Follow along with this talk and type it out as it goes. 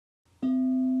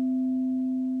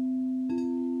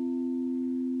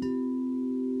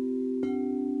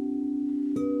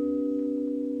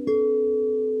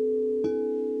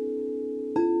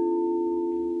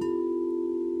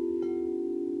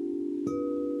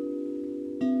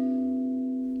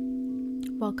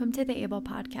Welcome to the Able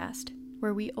Podcast,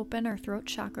 where we open our throat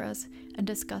chakras and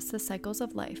discuss the cycles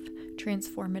of life,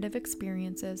 transformative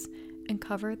experiences, and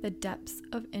cover the depths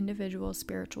of individual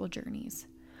spiritual journeys.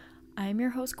 I am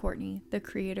your host, Courtney, the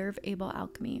creator of Able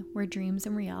Alchemy, where dreams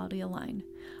and reality align.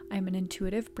 I'm an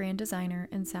intuitive brand designer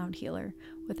and sound healer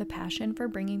with a passion for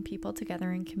bringing people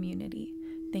together in community.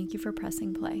 Thank you for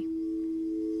pressing play.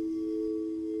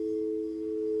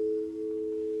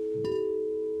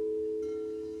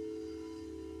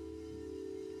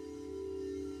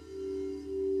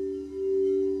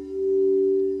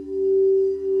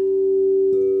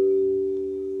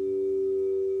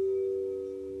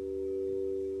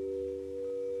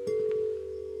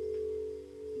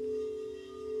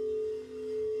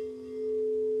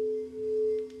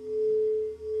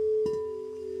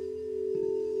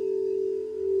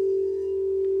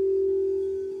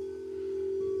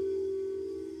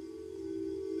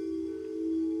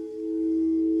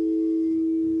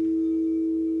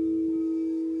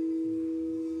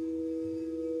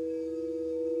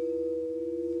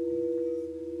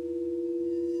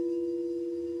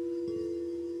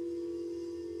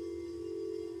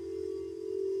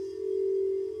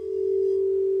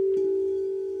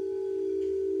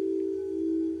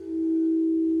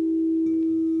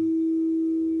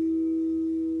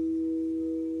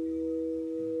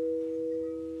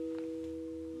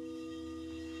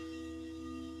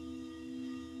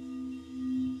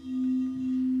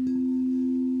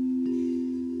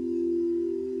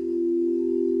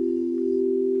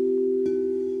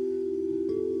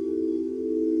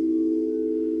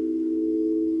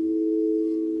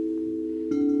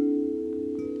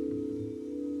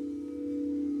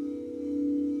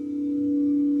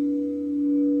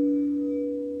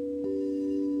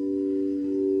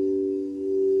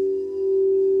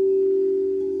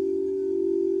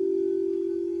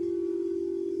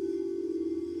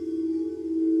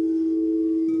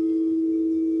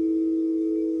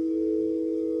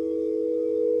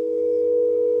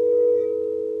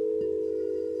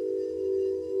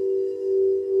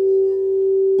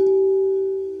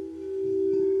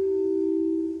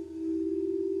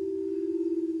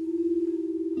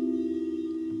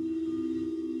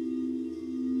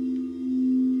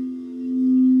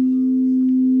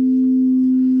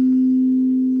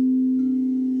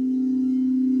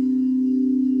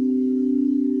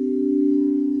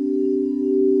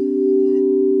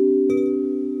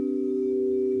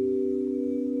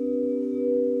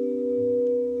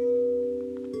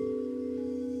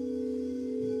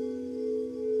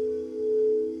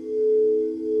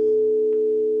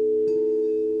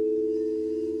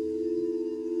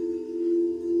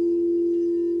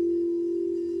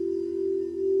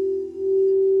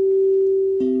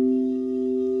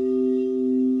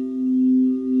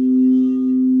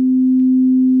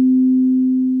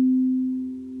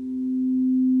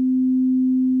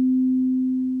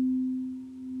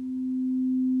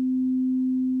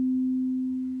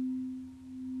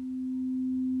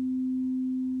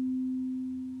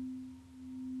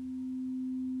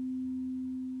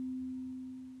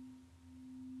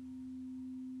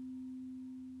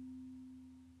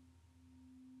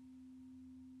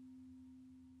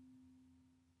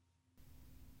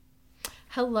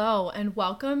 Hello, and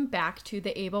welcome back to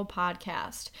the Able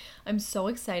Podcast. I'm so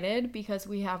excited because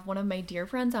we have one of my dear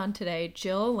friends on today,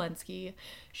 Jill Olenski.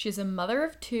 She's a mother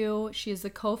of two. She is the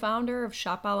co-founder of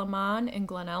Shop a la Man in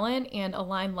Glen Ellen and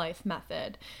Align Life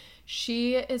Method.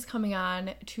 She is coming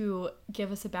on to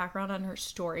give us a background on her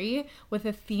story with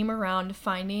a theme around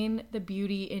finding the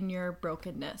beauty in your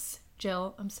brokenness.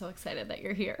 Jill, I'm so excited that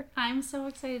you're here. I'm so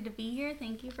excited to be here.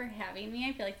 Thank you for having me.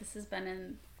 I feel like this has been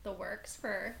in the works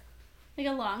for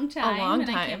a long time.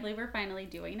 I can't believe we're finally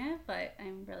doing it, but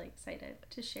I'm really excited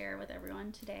to share with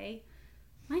everyone today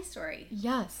my story.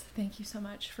 Yes, thank you so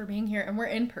much for being here. And we're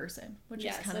in person, which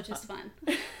is kind of fun.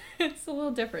 It's a little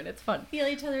different. It's fun. Feel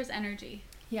each other's energy.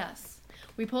 Yes.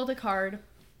 We pulled a card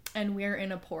and we're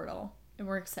in a portal and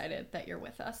we're excited that you're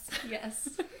with us. Yes.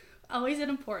 Always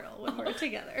in a portal when we're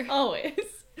together. Always.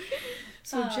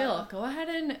 So Jill, go ahead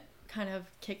and kind of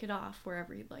kick it off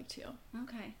wherever you'd like to.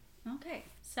 Okay.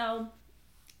 So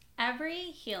every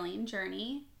healing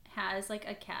journey has like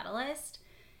a catalyst,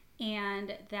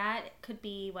 and that could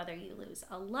be whether you lose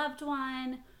a loved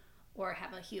one or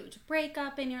have a huge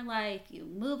breakup in your life, you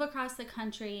move across the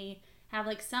country, have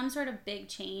like some sort of big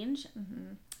change,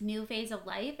 new phase of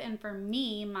life. And for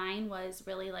me, mine was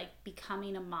really like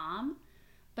becoming a mom,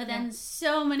 but then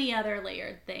so many other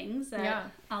layered things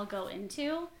that I'll go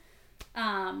into.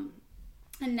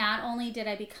 And not only did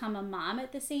I become a mom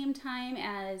at the same time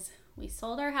as we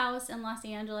sold our house in Los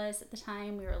Angeles. At the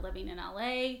time we were living in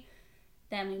LA,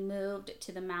 Then we moved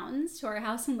to the mountains to our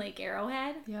house in Lake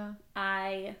Arrowhead. Yeah.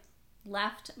 I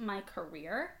left my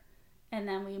career, and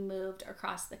then we moved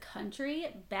across the country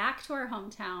back to our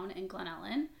hometown in Glen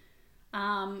Ellen.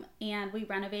 And we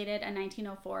renovated a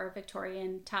 1904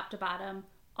 Victorian top to bottom,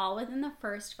 all within the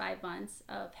first 5 months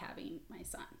of having my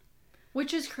son.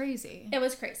 Which is crazy. It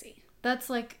was crazy. That's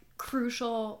like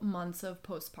crucial months of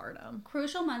postpartum.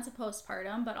 Crucial months of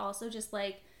postpartum, but also just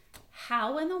like,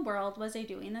 how in the world was I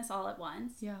doing this all at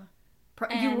once? Yeah.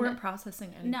 You weren't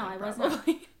processing anything. No, I wasn't.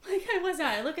 Like, I was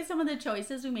not. I look at some of the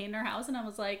choices we made in our house, and I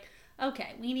was like,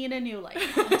 okay, we need a new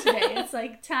life today. It's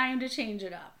like time to change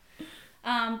it up.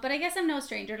 But I guess I'm no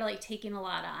stranger to like taking a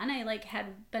lot on. I like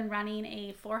had been running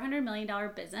a $400 million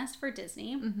business for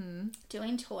Disney,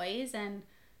 doing toys, and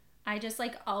I just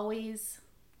like always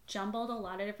jumbled a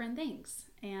lot of different things.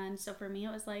 And so for me,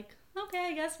 it was like, okay,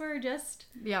 I guess we're just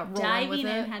diving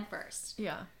in head first.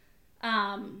 Yeah.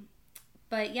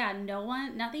 But yeah,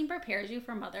 nothing prepares you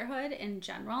for motherhood in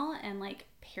general and like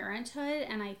parenthood.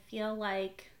 And I feel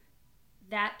like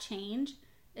that change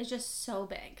is just so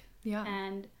big. Yeah.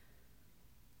 And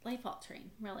life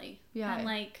altering, really. Yeah. And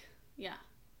like, yeah.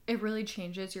 It really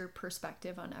changes your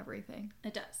perspective on everything.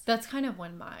 It does. That's kind of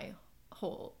when my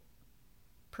whole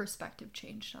perspective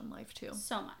changed on life too.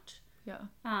 So much. Yeah.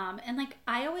 And like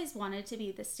I always wanted to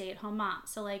be the stay-at-home mom.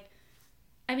 So like,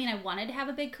 I mean, I wanted to have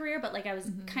a big career, but like I was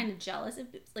kind of jealous of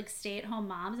like stay-at-home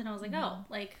moms, and I was like, oh,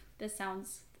 like this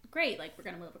sounds great. Like we're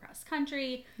gonna move across the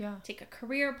country, take a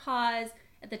career pause.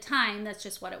 At the time, that's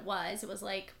just what it was. It was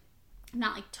like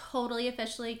not like totally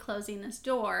officially closing this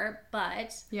door,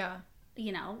 but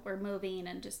you know, we're moving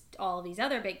and just all of these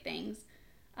other big things.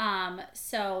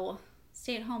 So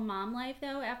stay-at-home mom life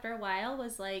though, after a while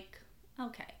was like,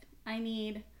 okay, I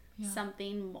need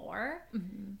something more.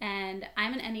 And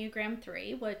I'm an Enneagram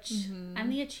 3, which I'm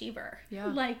the achiever.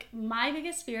 Like my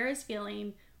biggest fear is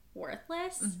feeling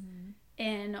worthless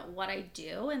in what I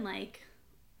do, and like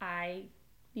I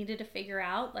needed to figure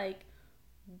out like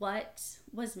what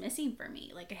was missing for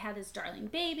me. Like I had this darling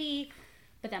baby,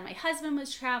 but then my husband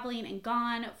was traveling and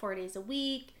gone 4 days a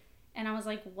week, and I was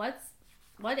like, what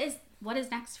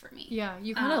is next for me? Yeah,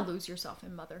 you kind of lose yourself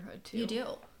in motherhood too. You do.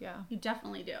 Yeah. You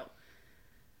definitely do.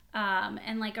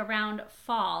 And like around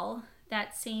fall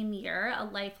that same year, a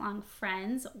lifelong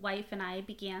friend's wife and I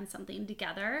began something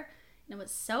together. And it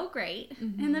was so great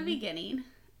in the beginning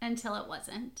until it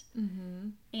wasn't.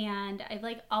 And I've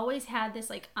like always had this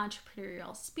like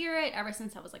entrepreneurial spirit ever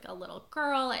since I was like a little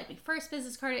girl. I had my first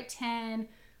business card at 10,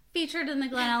 featured in the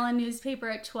Glen Ellen newspaper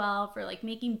at 12 for like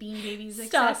making Beanie Babies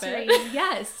accessories.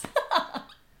 Yes.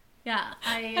 Yeah,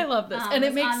 I love this, and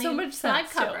it makes so much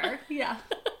sense. Cover,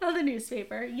 of the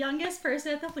newspaper, youngest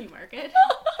person at the flea market.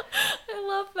 I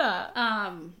love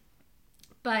that.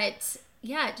 But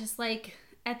yeah, just like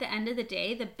at the end of the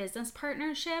day, the business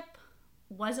partnership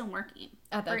wasn't working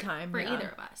at that time for either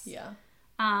of us. Yeah.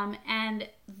 And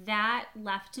that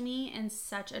left me in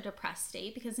such a depressed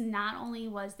state, because not only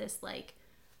was this like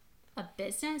a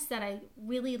business that I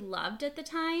really loved at the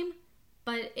time,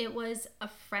 but it was a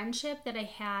friendship that I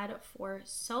had for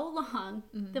so long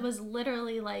that was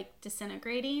literally like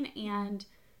disintegrating, and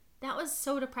that was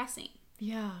so depressing.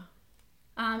 Yeah.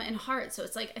 And hard. So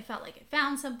it's like I felt like I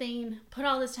found something, put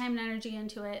all this time and energy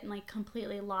into it, and like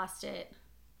completely lost it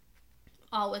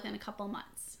all within a couple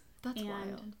months. That's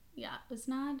wild. Yeah, it was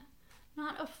not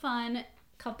a fun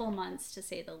couple months to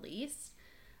say the least.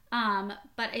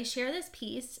 But I share this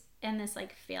piece and this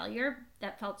like failure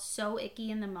that felt so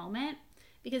icky in the moment,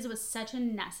 because it was such a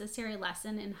necessary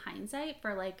lesson in hindsight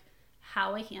for like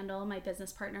how I handle my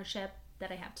business partnership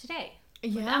that I have today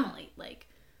with Emily. Like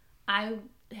I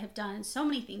have done so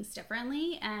many things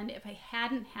differently, and if I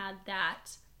hadn't had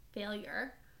that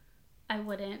failure, I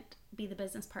wouldn't be the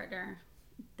business partner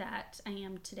that I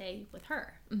am today with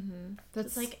her.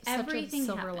 That's so it's like such everything a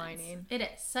silver happens. lining. It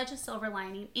is such a silver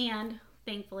lining, and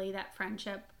thankfully that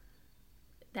friendship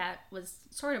that was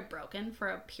sort of broken for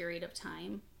a period of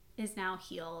time is now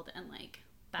healed and like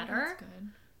better. Oh, that's good.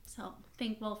 So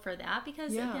thankful for that,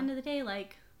 because at the end of the day,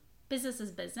 like business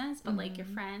is business, but like your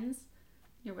friends,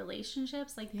 your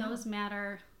relationships, like those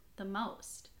matter the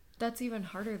most. That's even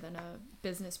harder than a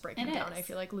business breaking down. I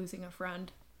feel like losing a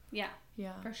friend. Yeah,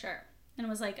 for sure. And it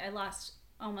was like I lost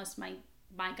almost my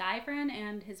guy friend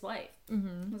and his wife.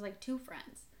 It was like 2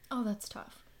 friends. Oh, that's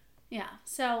tough. Yeah.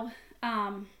 So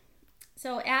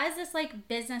as this like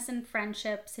business and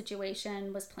friendship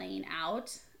situation was playing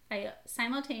out, I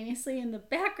simultaneously in the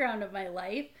background of my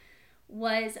life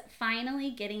was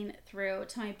finally getting through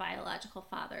to my biological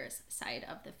father's side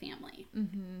of the family.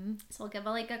 So I'll give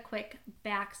a quick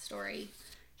backstory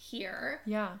here.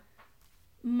 Yeah.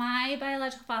 my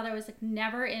biological father was like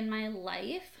never in my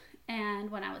life.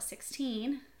 And when I was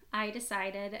 16, I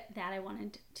decided that I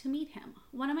wanted to meet him.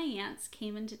 One of my aunts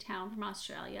came into town from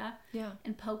Australia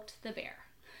and poked the bear.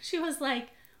 She was like,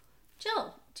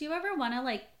 Jill, do you ever want to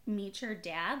like meet your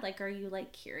dad? Like, are you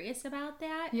like curious about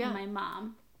that? Yeah. And my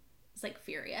mom was like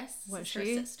furious. Was she? Her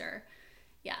sister.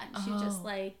 Yeah. And she just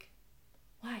like,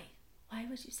 why? Why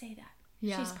would you say that?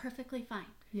 Yeah. She's perfectly fine.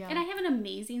 Yeah. And I have an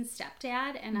amazing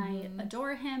stepdad and I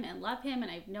adore him and love him.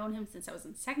 And I've known him since I was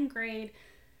in 2nd grade.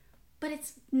 But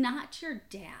it's not your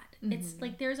dad. It's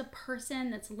like there's a person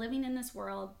that's living in this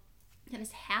world that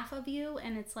is half of you.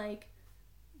 And it's like,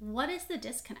 what is the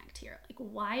disconnect here? Like,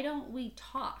 why don't we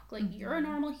talk? Like, you're a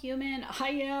normal human. I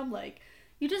am. Like,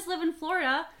 you just live in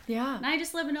Florida. Yeah. And I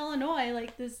just live in Illinois.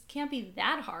 Like, this can't be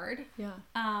that hard. Yeah.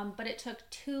 But it took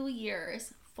 2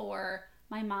 years for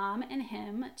my mom and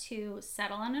him to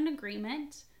settle on an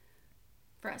agreement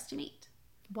for us to meet.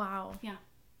 Wow. Yeah.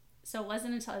 So it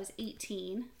wasn't until I was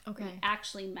 18 we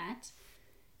actually met.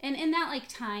 And in that like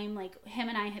time, like him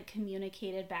and I had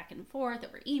communicated back and forth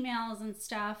over emails and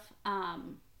stuff.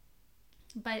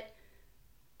 But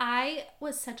I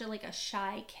was such a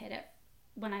shy kid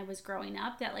when I was growing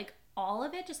up that like all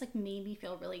of it just like made me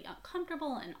feel really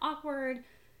uncomfortable and awkward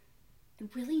and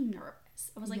really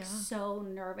nervous. I was like so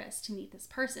nervous to meet this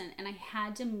person, and I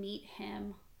had to meet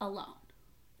him alone.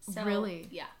 So, really?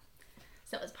 Yeah.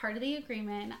 So it was part of the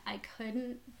agreement. I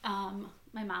couldn't,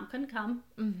 my mom couldn't come,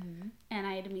 and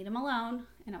I had to meet him alone,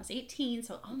 and I was 18,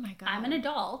 so oh my God. I'm an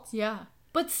adult. Yeah.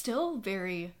 But still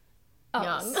very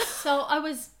young. So I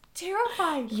was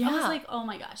terrified. Yeah. I was like, oh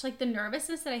my gosh. Like the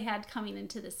nervousness that I had coming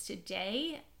into this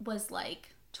today was like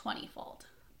 20-fold.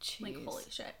 Jeez. Like, holy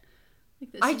shit.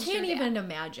 Like, I can't even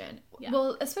imagine. Yeah.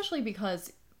 Well, especially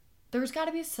because there's got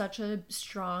to be such a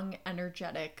strong,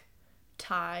 energetic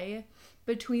tie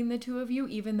between the two of you,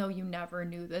 even though you never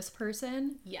knew this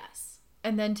person. Yes.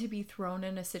 And then to be thrown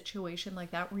in a situation like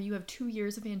that where you have 2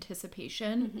 years of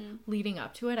anticipation leading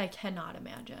up to it, I cannot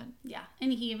imagine. Yeah.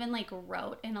 And he even like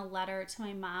wrote in a letter to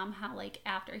my mom how like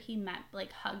after he met,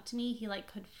 like hugged me, he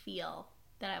like could feel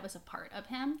that I was a part of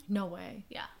him. No way.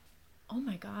 Yeah. Oh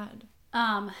my God.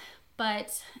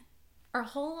 But our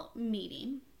whole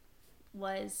meeting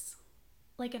was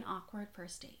like an awkward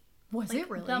first date. Was like, it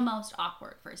really? The most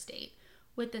awkward first date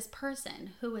with this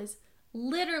person who is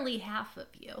literally half of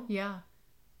you. Yeah.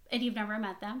 And you've never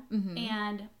met them.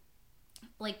 And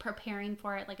like preparing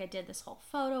for it, like I did this whole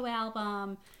photo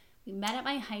album. We met at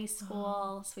my high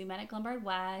school. So we met at Glenbard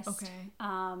West. Okay.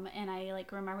 And I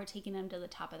like remember taking him to the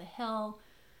top of the hill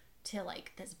to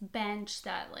like this bench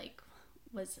that like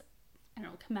was, I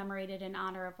don't know, commemorated in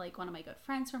honor of like one of my good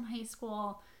friends from high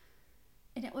school.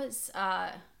 And it was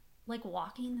like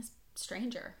walking this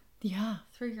stranger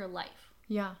through your life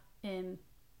in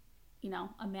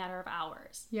a matter of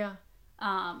hours.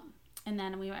 And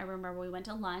then I remember we went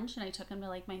to lunch and I took him to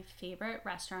like my favorite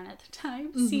restaurant at the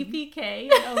time, CPK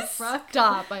in Oak Brook.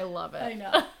 Stop, I love it. I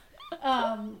know.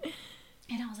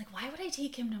 And I was like, why would I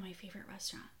take him to my favorite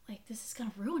restaurant? Like, this is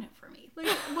gonna ruin it for me. Like,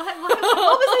 what was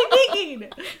I thinking?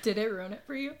 Did it ruin it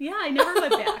for you? Yeah, I never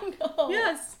went back. No.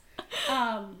 Yes.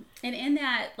 And in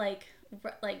that like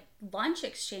lunch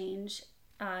exchange,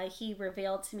 he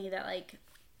revealed to me that like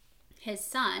his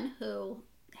son, who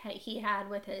he had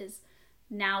with his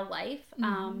now wife,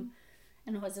 and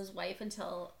was his wife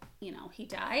until he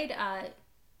died,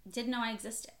 didn't know I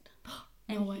existed.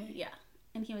 No way. Yeah,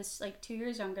 and he was like 2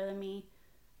 years younger than me,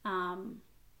 and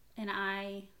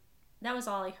that was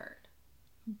all I heard.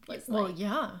 Was like,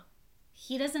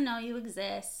 he doesn't know you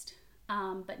exist,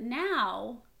 but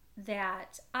now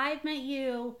that I've met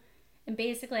you, and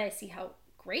basically I see how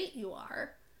great you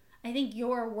are, I think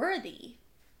you're worthy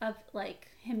of like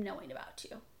him knowing about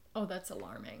you. Oh, that's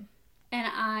alarming. And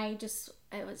I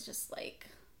was just like,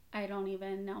 I don't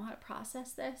even know how to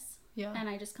process this. Yeah. And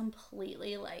I just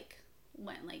completely like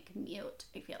went like mute,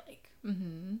 I feel like.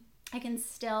 I can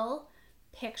still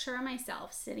picture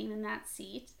myself sitting in that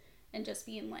seat and just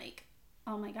being like,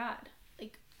 oh my God,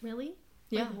 like really?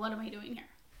 Yeah. Like, what am I doing here?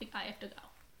 Like, I have to go.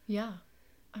 Yeah.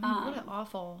 I mean, what an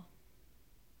awful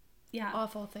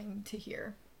thing to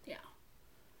hear. Yeah.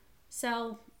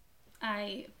 So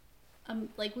I,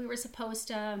 like we were supposed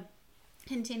to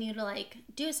continue to like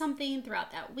do something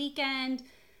throughout that weekend,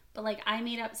 but like I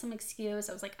made up some excuse.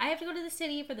 I was like, I have to go to the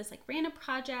city for this like random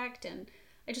project, and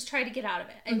I just tried to get out of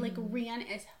it. I like ran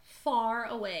as far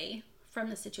away from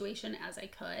the situation as I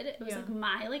could. It was like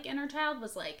my like inner child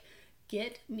was like,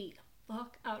 get me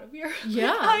fuck out of here.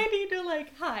 Yeah. I need to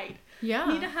like hide. Yeah.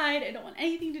 I need to hide. I don't want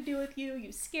anything to do with you.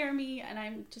 You scare me. And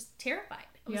I'm just terrified.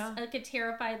 I was like a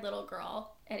terrified little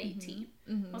girl at 18.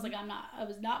 I was like, I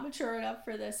was not mature enough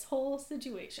for this whole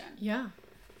situation. Yeah.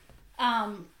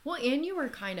 Well, and you were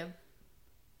kind of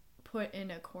put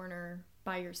in a corner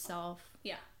by yourself.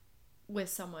 Yeah. With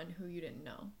someone who you didn't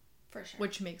know. For sure.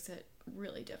 Which makes it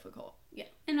really difficult. Yeah.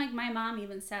 And like my mom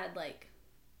even said, like,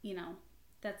 you know,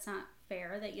 that's not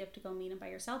fair that you have to go meet him by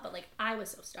yourself. But like I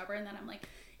was so stubborn that I'm like,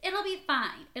 it'll be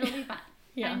fine. It'll be fine.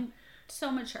 Yeah. I'm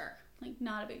so mature. Like,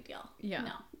 not a big deal. Yeah.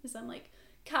 No. Because I'm like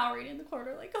cowering in the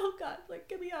corner, like, oh God, like,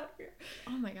 get me out of here.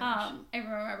 Oh my gosh. I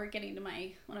remember getting to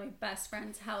one of my best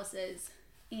friend's houses,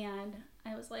 and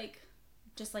I was like,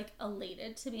 just like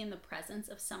elated to be in the presence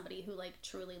of somebody who like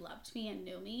truly loved me and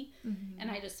knew me.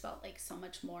 And I just felt like so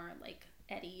much more like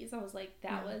at ease. I was like,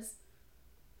 that was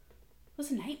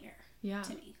a nightmare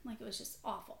to me. Like, it was just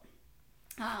awful.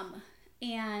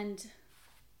 And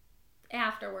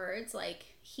afterwards, like,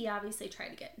 he obviously tried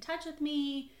to get in touch with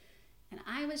me, and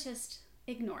I was just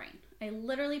ignoring. I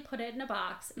literally put it in a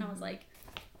box, and I was like,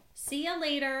 see you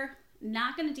later.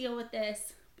 Not going to deal with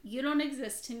this. You don't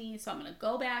exist to me, so I'm going to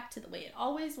go back to the way it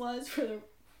always was for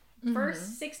the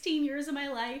first 16 years of my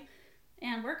life,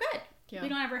 and we're good. Yeah. We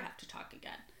don't ever have to talk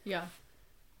again. Yeah.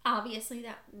 Obviously,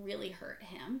 that really hurt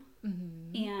him,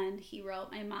 and he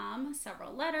wrote my mom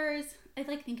several letters. I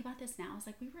like think about this now. I was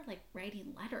like, we were like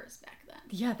writing letters back then.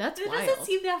 Yeah, that's wild. It doesn't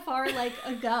seem that far like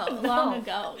ago, long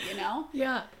ago, you know?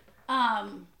 Yeah.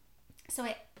 So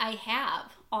I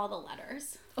have all the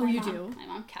letters. Oh, you do? My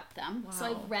mom kept them. Wow. So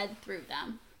I read through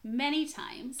them many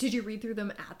times. Did you read through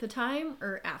them at the time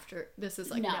or after? This is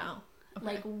like now. Okay.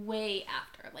 Like way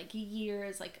after, like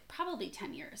years, like probably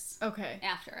 10 years. Okay.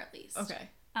 After at least. Okay.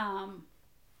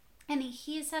 And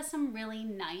he says some really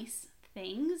nice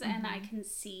things, and I can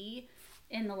see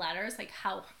in the letters like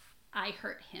how I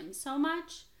hurt him so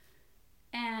much.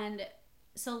 And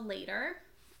so later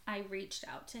I reached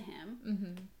out to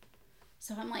him.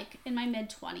 So I'm like in my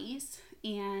mid-20s,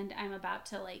 and I'm about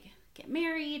to like get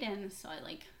married, and so I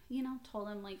like, you know, told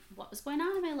him like what was going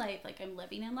on in my life. Like, I'm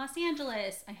living in Los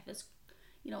Angeles, I have this,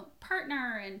 you know,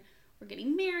 partner, and we're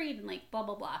getting married, and like blah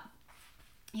blah blah.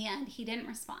 And he didn't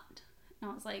respond. And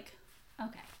I was like,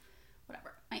 okay,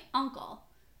 whatever. My uncle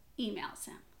emails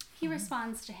him. He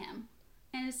responds to him,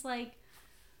 and it's like,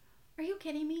 are you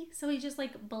kidding me? So he's just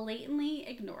like blatantly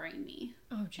ignoring me.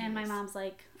 Oh, geez. And my mom's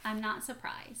like, I'm not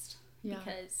surprised. Yeah.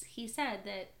 Because he said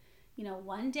that, you know,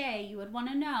 one day you would want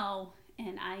to know,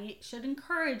 and I should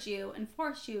encourage you and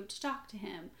force you to talk to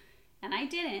him. And I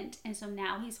didn't. And so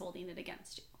now he's holding it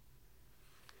against you.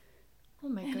 Oh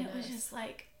my goodness. And it was just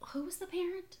like, who's the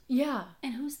parent? Yeah.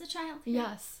 And who's the child here?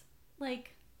 Yes.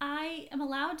 Like, I am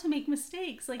allowed to make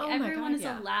mistakes. Like, everyone is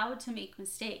allowed to make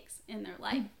mistakes in their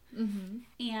life.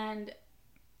 And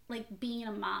like being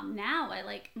a mom now,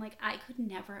 I could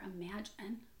never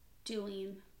imagine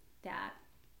doing that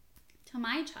to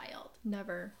my child.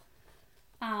 Never.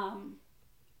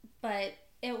 But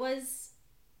it was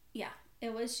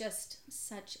just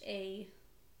such a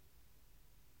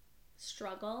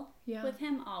struggle with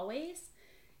him always.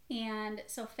 And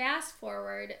so fast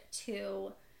forward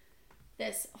to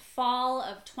this fall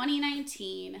of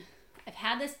 2019, I've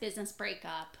had this business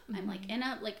breakup. I'm like in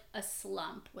a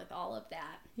slump with all of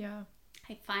that. Yeah.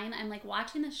 I'm like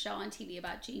watching this show on TV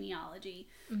about genealogy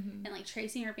and like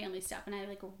tracing her family stuff, and I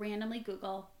like randomly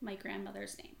Google my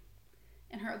grandmother's name,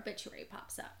 and her obituary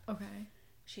pops up. Okay.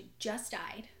 She just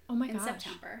died. Oh my in gosh.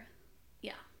 September.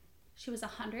 Yeah. She was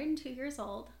 102 years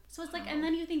old. So it's like, and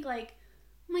then you think like,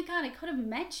 oh my God, I could have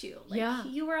met you. Like,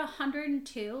 you were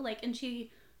 102. Like, and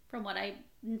she, from what I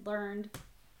learned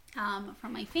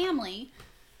from my family,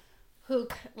 who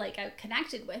like I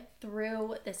connected with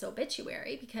through this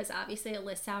obituary, because obviously it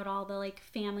lists out all the like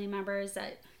family members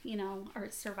that, you know, are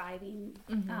surviving.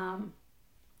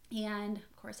 And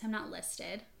of course I'm not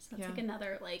listed. So that's like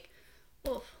another like,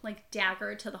 oof, like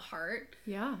dagger to the heart.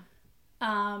 Yeah.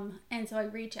 And so I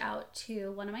reach out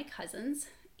to one of my cousins,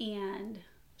 and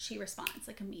she responds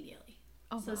like immediately.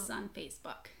 So this is on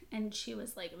Facebook. And she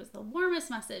was like, it was the warmest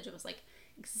message. It was like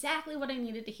exactly what I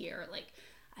needed to hear. Like,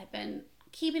 I've been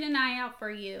keeping an eye out for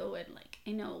you, and like,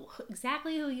 I know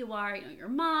exactly who you are. I know your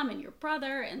mom and your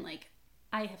brother, and like,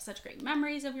 I have such great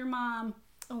memories of your mom.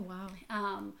 Oh, wow.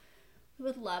 We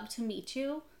would love to meet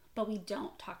you, but we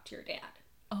don't talk to your dad.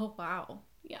 Oh, wow.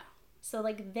 Yeah. So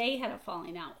like, they had a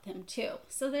falling out with him too.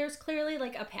 So there's clearly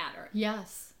like a pattern.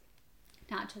 Yes.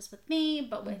 Not just with me,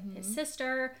 but with his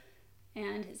sister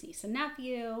and his niece and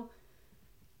nephew.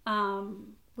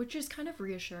 Which is kind of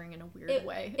reassuring in a weird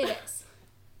way. It is.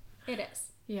 It is.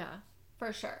 Yeah.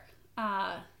 For sure.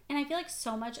 And I feel like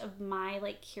so much of my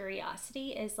like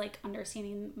curiosity is like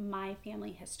understanding my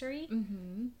family history.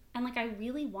 Mm-hmm. And like I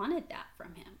really wanted that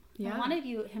from him. Yeah. I wanted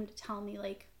him to tell me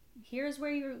like, here's where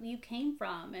you came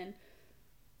from and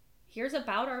here's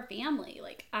about our family.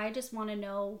 Like I just want to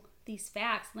know these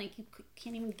facts. Like you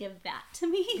can't even give that to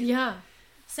me. Yeah.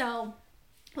 So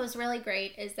what was really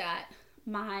great is that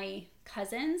my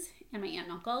cousins and my aunt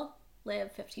and uncle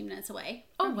live 15 minutes away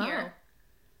from here.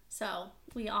 So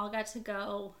we all got to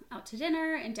go out to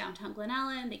dinner in downtown Glen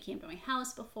Ellen. They came to my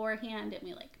house beforehand and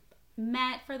we like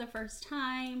met for the first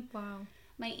time. Wow.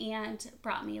 My aunt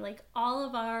brought me like all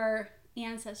of our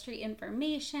ancestry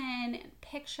information and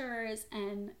pictures,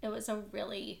 and it was a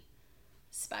really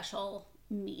special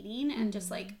meeting and just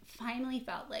like finally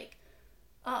felt like,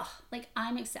 oh, like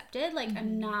I'm accepted, like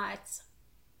I'm not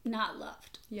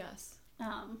loved. Yes.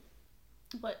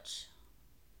 Which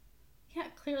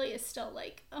clearly is still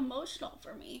like emotional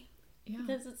for me. Yeah.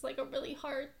 Because it's like a really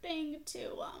hard thing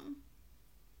to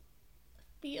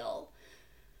feel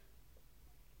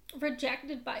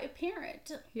rejected by a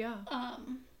parent. Yeah.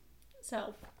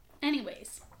 So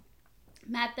anyways,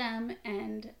 met them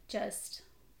and just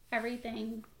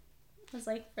everything was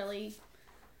like really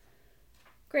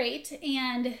great.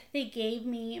 And they gave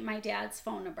me my dad's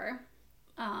phone number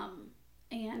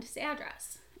and his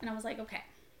address. And I was like, okay,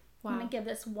 I'm going to give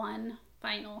this one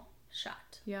final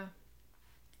shot. Yeah.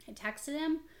 I texted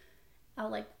him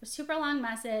a super long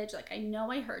message. Like, I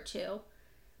know I hurt you,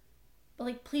 but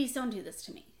like, please don't do this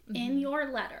to me. In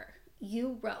your letter,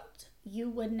 you wrote you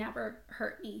would never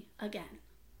hurt me again.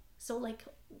 So like,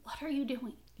 what are you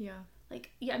doing? Yeah.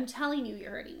 Like, I'm telling you,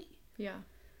 you're hurting me. Yeah.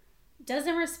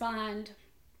 Doesn't respond.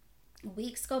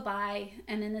 Weeks go by,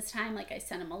 and in this time, like, I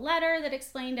sent him a letter that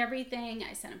explained everything.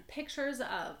 I sent him pictures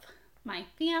of my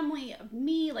family, of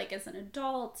me, like, as an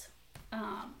adult.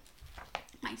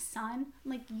 My son.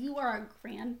 I'm like, you are a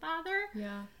grandfather.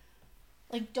 Yeah.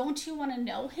 Like, don't you want to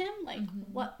know him? Like,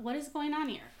 what is going on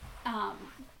here?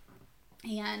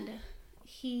 And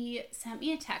he sent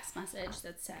me a text message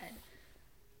that said,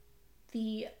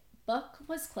 the book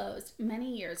was closed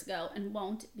many years ago and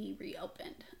won't be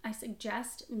reopened. I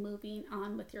suggest moving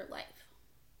on with your life.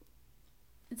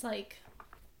 It's like...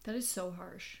 That is so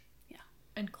harsh. Yeah.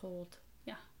 And cold.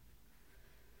 Yeah.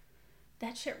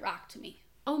 That shit rocked me.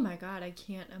 Oh my God, I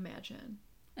can't imagine.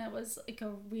 It was like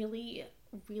a really,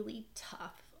 really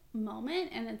tough moment.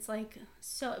 And it's like,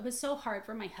 so it was so hard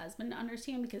for my husband to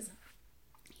understand because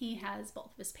he has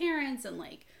both of his parents and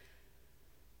like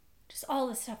just all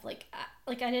this stuff. Like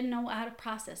I didn't know how to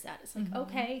process that. It's like,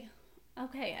 okay,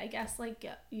 I guess like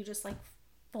you just like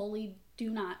fully do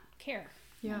not care.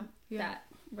 Yeah. That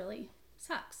really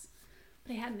sucks.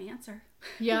 But I had an answer.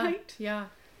 Yeah. Right? Yeah.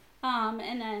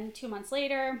 And then 2 months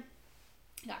later,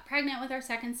 I got pregnant with our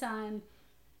second son,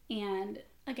 and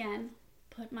again,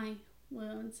 put my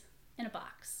wounds in a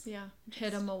box. Yeah.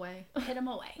 Hid them away. Hid them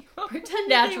away. Pretend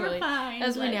Naturally. they were fine.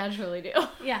 As we naturally do.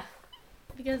 Yeah.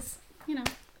 Because,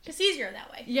 just easier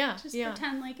that way. Yeah. Just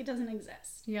pretend like it doesn't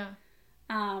exist. Yeah.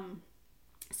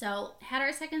 So had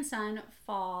our second son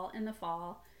in the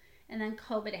fall, and then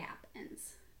COVID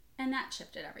happens. And that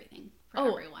shifted everything for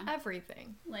everyone.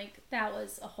 Everything. Like, that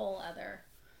was a whole other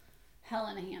hell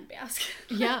in a handbasket.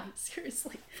 Yeah.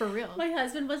 Seriously. For real. My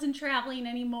husband wasn't traveling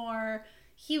anymore.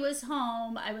 He was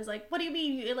home. I was like, what do you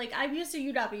mean? Like, I'm used to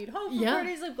you not being home for 4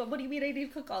 days. Like, what do you mean I need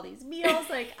to cook all these meals?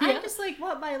 Like, I just, like,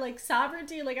 want my, like,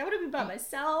 sovereignty. Like, I want to be by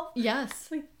myself. Yes.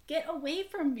 Like, get away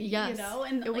from me, yes.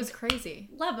 And it was craze.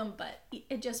 Love him, but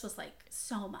it just was, like,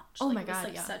 so much. Oh, like, my God, it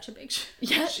was, like, such a big shift.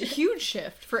 Yeah, huge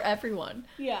shift for everyone.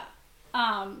 Yeah.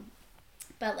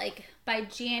 But, like, by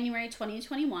January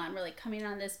 2021, we're, like, coming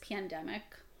on this pandemic,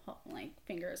 like,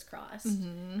 fingers crossed.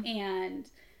 Mm-hmm. And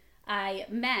I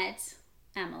met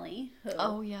Emily,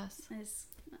 who is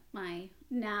my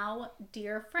now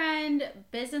dear friend,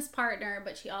 business partner,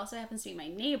 but she also happens to be my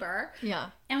neighbor. Yeah.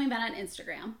 And we met on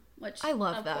Instagram, which I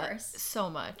love of that course. So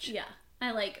much. Yeah.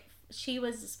 She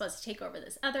was supposed to take over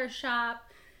this other shop,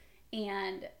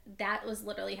 and that was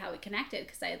literally how we connected,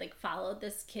 because I had, like, followed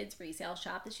this kid's resale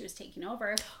shop that she was taking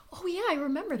over. Oh, yeah, I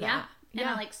remember that. Yeah. And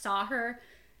I, like, saw her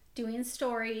doing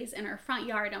stories in her front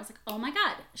yard, and I was like, oh my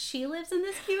God, she lives in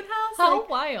this cute house. How like,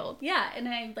 wild. Yeah. And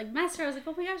I, like, messaged her. I was like,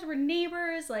 oh my gosh, we're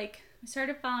neighbors. Like, we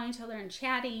started following each other and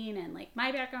chatting, and, like,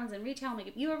 my background's in retail. I'm like,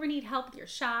 if you ever need help with your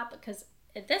shop, because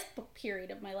at this period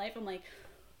of my life, I'm like,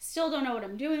 still don't know what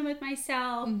I'm doing with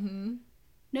myself. Mm-hmm.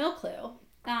 No clue.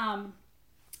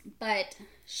 But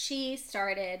I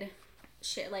started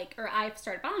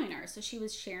following her. So she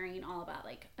was sharing all about,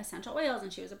 like, essential oils,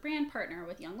 and she was a brand partner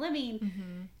with Young Living.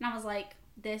 Mm-hmm. And I was like,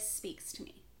 this speaks to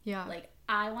me. Yeah. Like,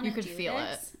 I want to do this. You could feel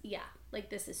it. Yeah. Like,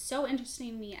 this is so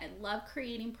interesting to me. I love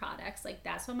creating products. Like,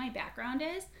 that's what my background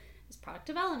is product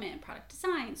development, product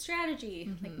design,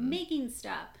 strategy, like making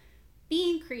stuff,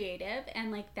 being creative.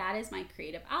 And like, that is my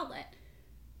creative outlet.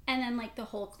 And then like the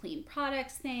whole clean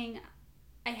products thing,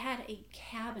 I had a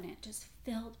cabinet just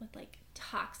filled with like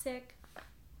toxic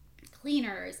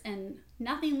cleaners and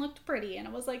nothing looked pretty. And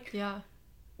it was like, yeah,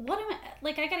 what am I,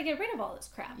 like, I got to get rid of all this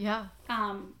crap. Yeah.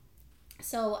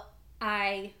 So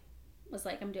I was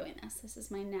like, I'm doing this. This is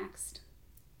my next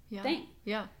thing.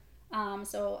 Yeah.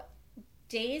 So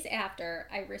days after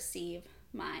I receive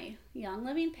my Young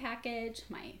Living package,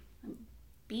 my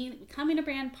becoming a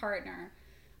brand partner,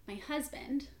 my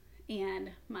husband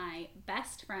and my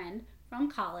best friend from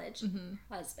college,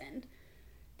 husband,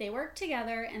 they worked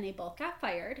together and they both got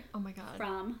fired. Oh my God.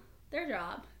 From their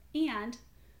job and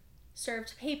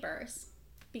served papers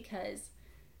because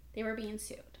they were being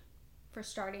sued for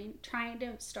trying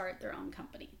to start their own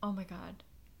company. Oh my God.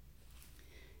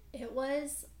 It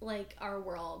was like our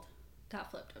world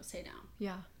got flipped upside down.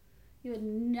 Yeah. You had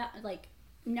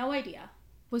no idea.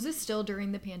 Was this still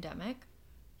during the pandemic?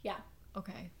 Yeah.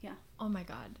 Okay. Yeah. Oh my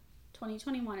God.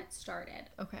 2021 it started.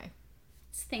 Okay.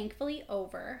 It's thankfully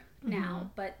over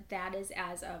now, but that is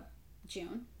as of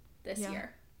June this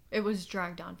year. It was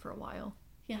dragged on for a while.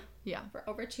 Yeah. Yeah. For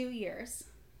over 2 years.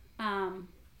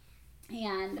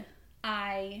 And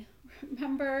I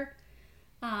remember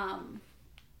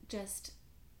just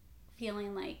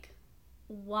feeling like,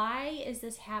 why is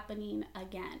this happening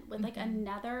again with like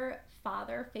another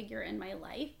father figure in my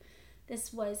life?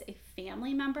 This was a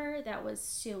family member that was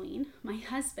suing my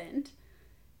husband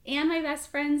and my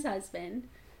best friend's husband.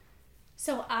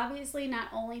 So obviously not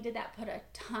only did that put a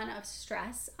ton of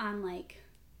stress on like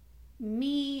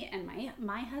me and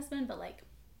my husband, but like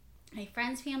my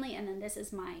friend's family, and then this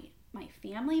is my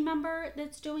family member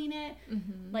that's doing it.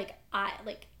 Like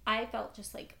I felt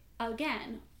just like,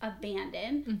 again,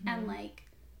 abandoned and like,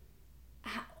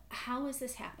 how is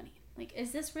this happening? Like,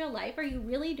 is this real life? Are you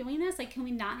really doing this? Like, can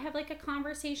we not have like a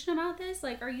conversation about this?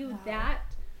 Like, are you that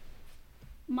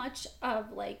much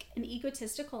of like an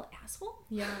egotistical asshole?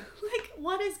 Yeah. Like,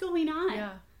 what is going on?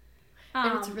 Yeah.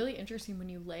 And it's really interesting when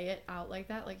you lay it out like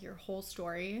that, like your whole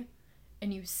story,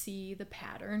 and you see the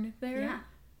pattern there. Yeah.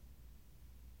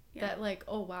 That like,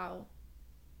 oh wow,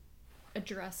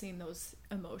 addressing those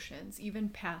emotions, even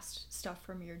past stuff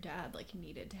from your dad, like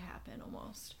needed to happen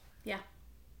almost. Yeah.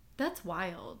 That's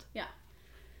wild. Yeah.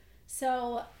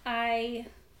 So I,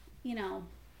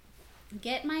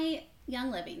 get my Young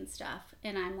Living stuff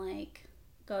and I'm like,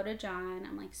 go to John.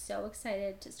 I'm like so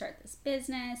excited to start this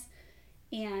business.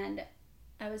 And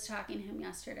I was talking to him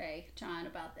yesterday, John,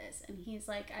 about this. And he's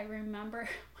like, I remember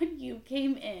when you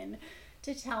came in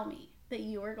to tell me that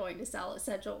you were going to sell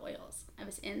essential oils. I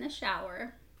was in the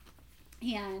shower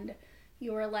and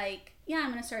you were like, yeah,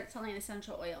 I'm going to start selling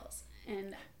essential oils.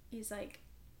 And he's like,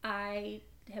 I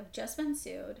have just been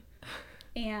sued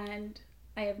and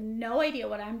I have no idea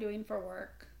what I'm doing for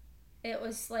work. It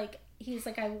was like, he's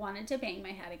like, I wanted to bang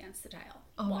my head against the tile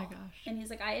wall. My gosh. And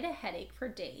he's like, I had a headache for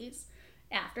days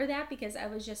after that because I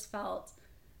was just felt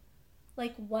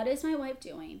like, what is my wife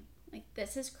doing? Like,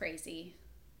 this is crazy.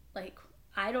 Like,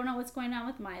 I don't know what's going on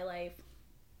with my life.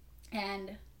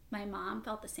 And my mom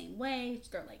felt the same way.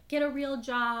 They're like, get a real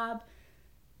job.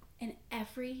 And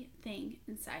everything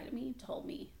inside of me told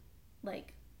me,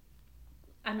 like,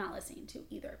 I'm not listening to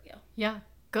either of you. Yeah.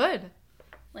 Good.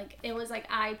 Like, it was like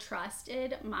I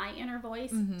trusted my inner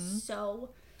voice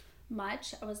so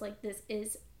much. I was like, this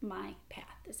is my path.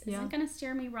 This isn't going to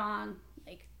steer me wrong.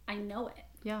 Like, I know it.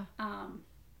 Yeah.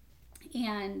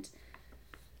 And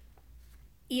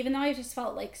even though I just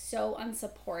felt like so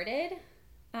unsupported,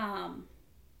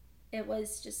 it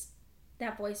was just,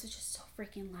 that voice was just so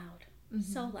freaking loud.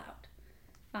 So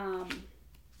loud.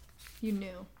 You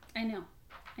knew. I know.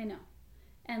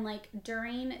 And like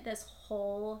during this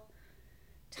whole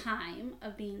time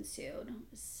of being sued, it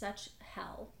was such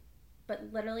hell.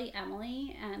 But literally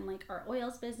Emily and like our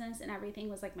oils business and everything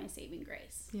was like my saving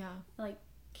grace. Yeah. Like,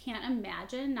 can't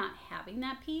imagine not having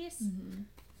that piece.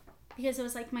 Because it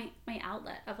was like my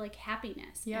outlet of like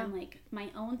happiness and like my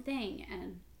own thing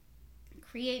and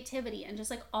creativity and just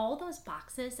like all those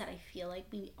boxes that I feel like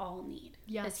we all need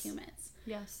as humans.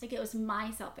 Yes. Like, it was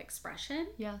my self-expression.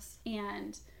 Yes.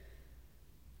 And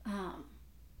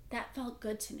that felt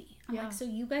good to me. I'm like, so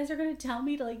you guys are going to tell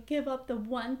me to like give up the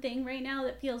one thing right now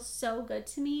that feels so good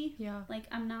to me? Yeah. Like,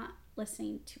 I'm not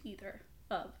listening to either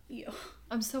of you.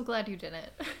 I'm so glad you didn't.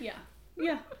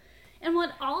 Yeah. And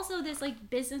what also this like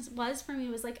business was for me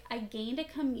was like I gained a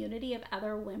community of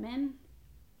other women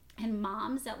and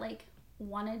moms that like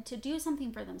wanted to do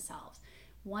something for themselves,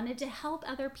 wanted to help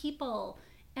other people,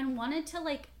 and wanted to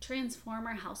like transform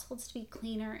our households to be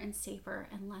cleaner and safer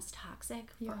and less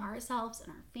toxic for ourselves and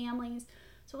our families.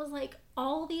 So it was like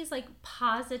all these like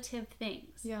positive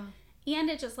things. Yeah. And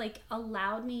it just like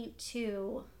allowed me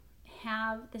to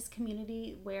have this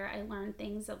community where I learned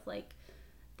things of like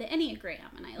the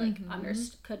Enneagram, and I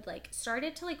like could like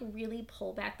started to like really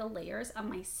pull back the layers of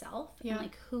myself and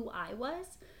like who I was,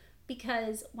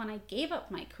 because when I gave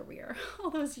up my career all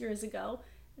those years ago,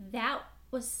 that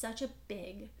was such a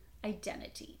big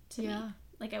identity to me.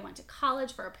 Like I went to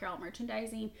college for apparel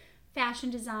merchandising, fashion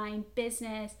design,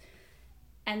 business,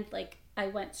 and like I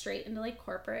went straight into like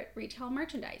corporate retail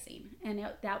merchandising, and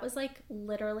that was like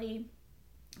literally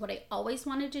what I always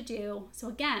wanted to do. So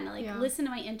again, like listen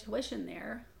to my intuition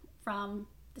there from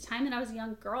the time that I was a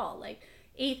young girl, like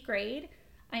 8th grade,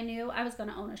 I knew I was going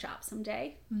to own a shop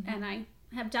someday. And I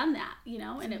have done that, you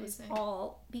know, and amazing. It was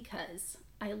all because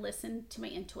I listened to my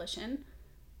intuition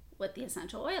with the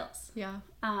essential oils. Yeah.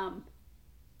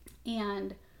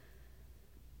 And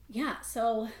yeah,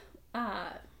 so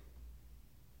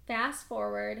fast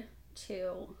forward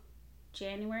to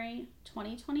January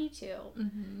 2022,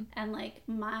 and like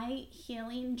my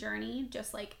healing journey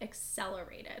just like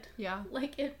accelerated. Yeah.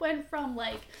 Like it went from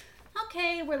like,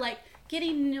 okay, we're like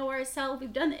getting to know ourselves,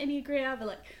 we've done the Enneagram, but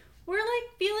like we're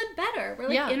like feeling better. We're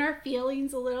like in our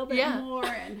feelings a little bit more,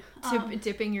 and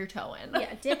dipping your toe in.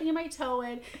 Dipping my toe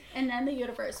in. And then the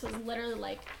universe was literally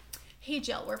like, hey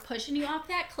Jill, we're pushing you off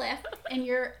that cliff and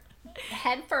you're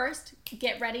head first,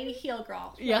 get ready to heal,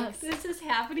 girl. Yes. Like, this is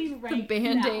happening right now. The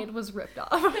Band-Aid was ripped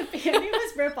off. The Band-Aid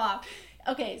was ripped off.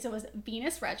 Okay, so it was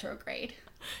Venus retrograde,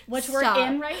 which we're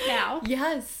in right now.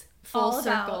 Yes. Full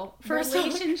circle.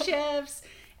 Relationships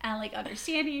and like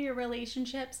understanding your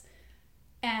relationships.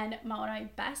 And one of my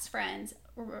best friends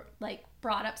like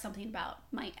brought up something about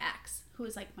my ex, who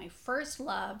was like my first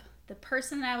love, the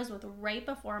person that I was with right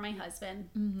before my husband.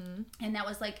 And that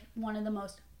was like one of the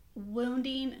most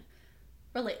wounding,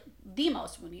 the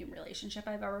most wounding relationship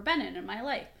I've ever been in my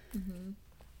life.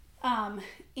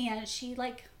 And she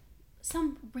like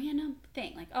some random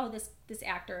thing like, oh, this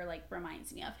actor like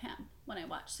reminds me of him when I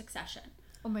watch Succession.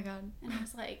 Oh my god. And I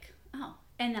was like, oh.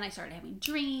 And then I started having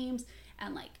dreams,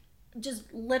 and like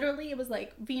just literally it was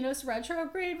like Venus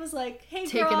retrograde was like, hey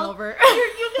girl, taking over.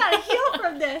 You gotta heal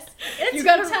from this. It's you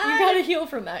gotta heal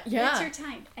from that. Yeah, it's your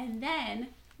time. And then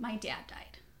my dad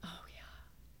died. Oh yeah.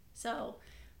 So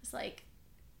it's like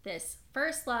this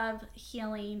first love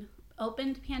healing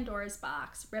opened Pandora's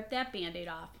box, ripped that Band-Aid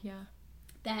off. Yeah.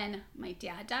 Then my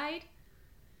dad died.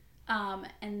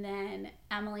 And then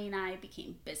Emily and I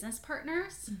became business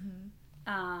partners.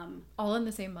 All in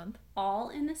the same month? All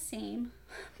in the same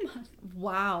month.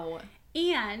 Wow.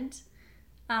 And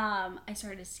I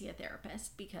started to see a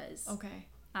therapist because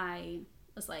I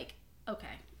was like, okay.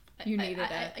 You needed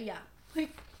it. Yeah.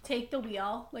 Like, take the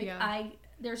wheel. Like,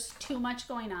 there's too much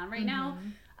going on right now.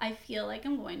 I feel like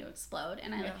I'm going to explode,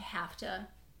 and I like have to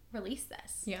release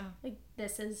this. Yeah. Like,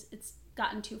 it's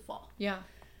gotten too full. Yeah.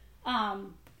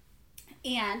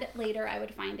 And later I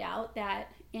would find out that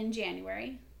in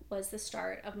January was the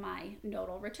start of my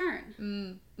nodal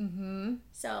return.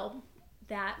 So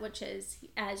that, which is,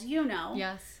 as you know,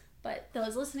 yes, but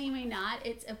those listening may not,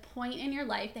 it's a point in your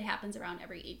life that happens around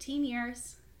every 18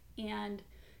 years, and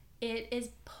it is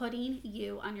putting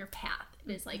you on your path.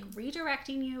 It is like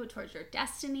redirecting you towards your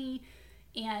destiny,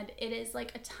 and it is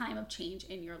like a time of change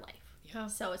in your life. Yeah.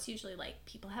 So it's usually like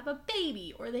people have a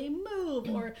baby, or they move,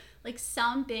 or like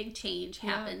some big change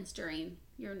happens during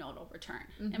your nodal return.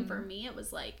 And for me, it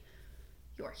was like,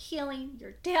 you're healing,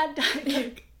 your dad died,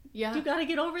 like, you got to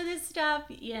get over this stuff,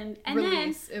 and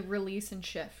release and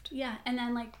shift. Yeah, and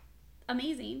then like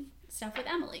amazing stuff with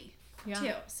Emily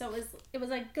too. So it was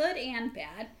like good and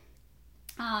bad.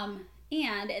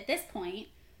 And at this point,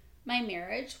 my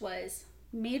marriage was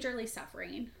majorly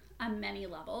suffering on many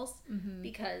levels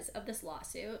because of this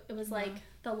lawsuit. It was like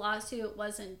the lawsuit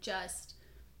wasn't just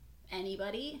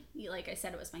anybody. Like I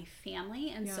said, it was my family.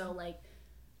 And so like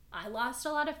I lost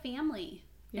a lot of family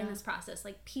in this process.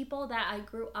 Like people that I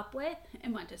grew up with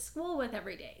and went to school with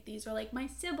every day. These were like my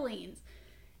siblings.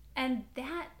 And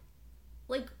that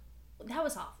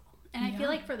was awful. And I feel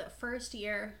like for the first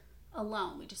year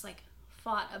alone, we just like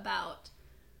fought about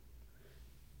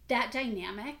that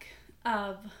dynamic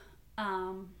of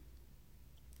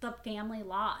the family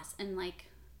loss, and like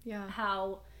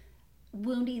how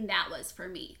wounding that was for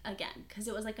me again, because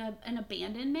it was like an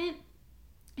abandonment,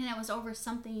 and it was over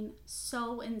something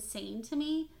so insane to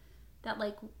me that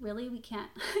like really we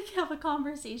can't like have a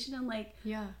conversation and like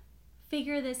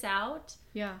figure this out.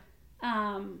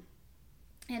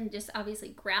 and just obviously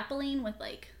grappling with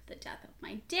like the death of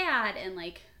my dad and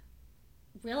like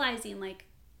realizing like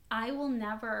I will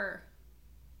never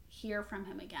hear from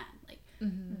him again. Like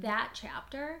that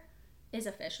chapter is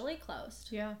officially closed.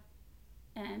 Yeah.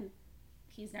 And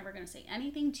he's never going to say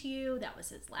anything to you. That was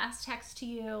his last text to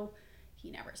you.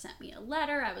 He never sent me a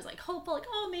letter. I was like hopeful, like,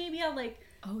 oh, maybe I'll like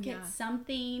get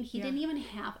something. He didn't even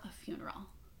have a funeral.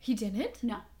 He didn't?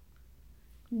 No.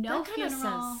 No that kind of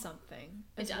funeral. says something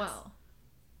as well.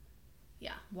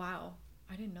 Yeah. Wow.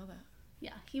 I didn't know that.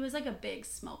 Yeah. He was like a big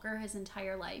smoker his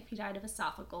entire life. He died of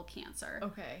esophageal cancer.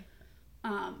 Okay.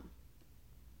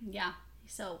 Yeah.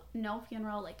 So no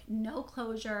funeral, like no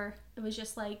closure. It was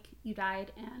just like you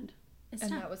died and it's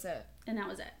done. That was it. And that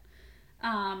was it.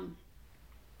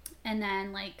 And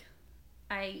then like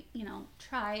I,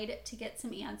 tried to get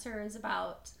some answers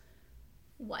about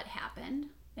what happened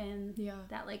in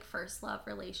that like first love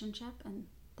relationship, and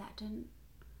that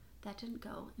didn't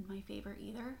go in my favor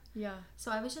either. Yeah.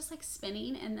 So I was just like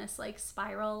spinning in this like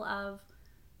spiral of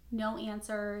no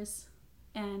answers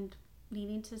and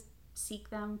needing to seek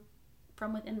them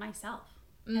from within myself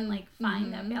and like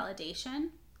find that validation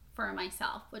for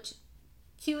myself, which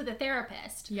cue the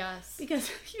therapist. Yes.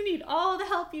 Because you need all the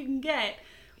help you can get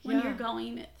when you're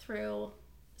going through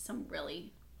some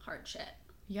really hard shit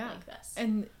like this.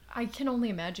 And I can only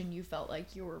imagine you felt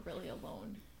like you were really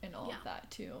alone in all of that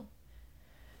too.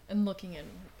 And looking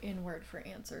inward for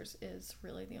answers is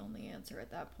really the only answer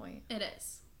at that point. It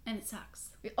is. And it sucks.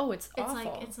 Oh, it's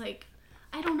awful. It's like,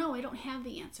 I don't know. I don't have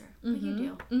the answer. But you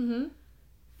do. Mm-hmm.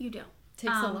 You do.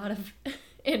 Takes a lot of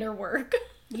inner work.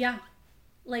 Yeah.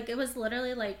 Like, it was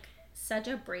literally, like, such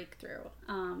a breakthrough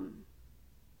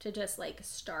to just, like,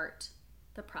 start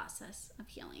the process of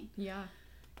healing. Yeah.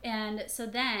 And so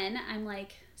then I'm,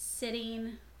 like,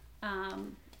 sitting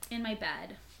in my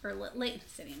bed, or laying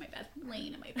in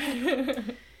my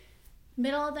bed.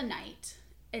 Middle of the night.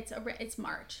 It's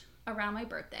March, around my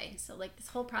birthday. So, like, this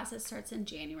whole process starts in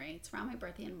January. It's around my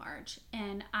birthday in March.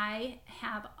 And I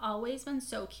have always been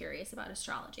so curious about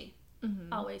astrology.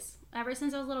 Mm-hmm. Always. Ever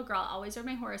since I was a little girl, always read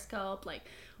my horoscope, like,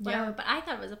 whatever. Yeah. But I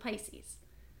thought it was a Pisces.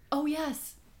 Oh,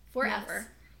 yes. Forever. Yes.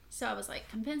 So I was, like,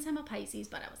 convinced I'm a Pisces,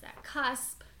 but I was that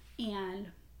cusp. And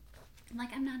I'm like,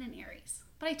 I'm not an Aries.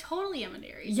 But I totally am an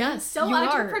Aries. Yes, I'm so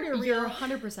entrepreneurial. You're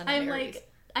 100% an I'm Aries.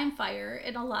 Like, I'm fire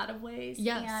in a lot of ways.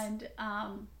 Yes. And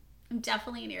I'm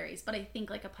definitely an Aries, but I think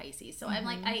like a Pisces. So I'm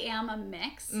like, I am a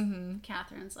mix. Mm-hmm.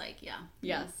 Catherine's like, yeah.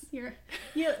 Yes.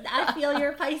 I feel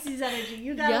your Pisces energy.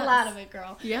 You got a lot of it,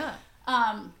 girl. Yeah.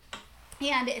 And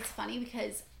it's funny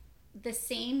because the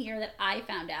same year that I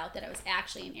found out that I was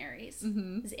actually an Aries,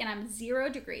 and I'm 0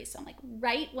 degrees. So I'm like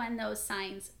right when those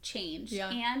signs change. Yeah.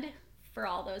 And for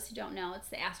all those who don't know, it's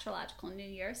the astrological new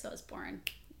year. So I was born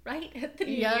right at the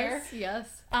new year.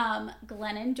 Yes.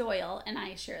 Glennon Doyle and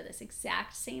I share this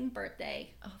exact same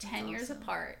birthday, 10 years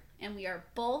apart, and we are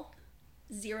both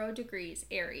 0 degrees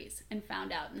Aries, and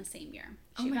found out in the same year.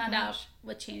 She found out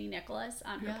with Cheney Nicholas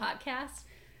on her podcast,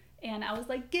 and I was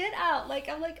like, get out. Like,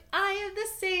 I'm like, I am the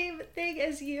same thing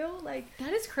as you. Like,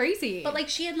 that is crazy. But like,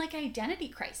 she had like identity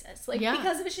crisis. Like,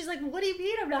 because of it, she's like, what do you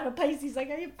mean I'm not a Pisces?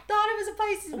 Like, I thought I was a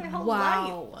Pisces my whole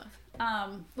life.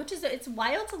 Which is, it's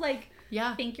wild to like,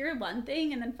 think you're one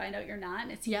thing and then find out you're not.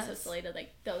 And it seems so silly to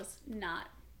like those not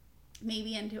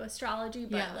maybe into astrology,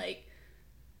 but like,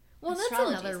 well, that's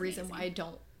another reason why I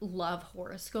don't love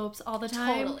horoscopes all the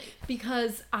time. Totally.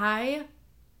 Because I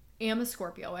am a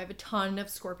Scorpio. I have a ton of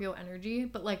Scorpio energy,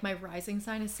 but like my rising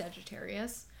sign is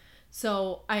Sagittarius.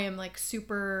 So I am like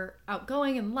super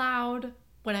outgoing and loud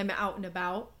when I'm out and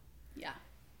about. Yeah.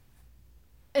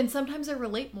 And sometimes I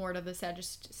relate more to the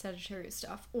Sagittarius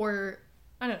stuff, or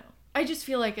I don't know. I just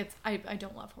feel like I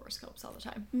don't love horoscopes all the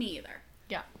time. Me either.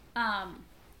 Yeah.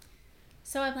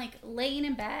 So I'm like laying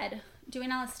in bed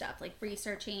doing all this stuff, like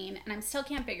researching, and I still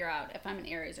can't figure out if I'm an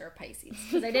Aries or a Pisces,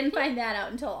 because I didn't find that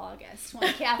out until August,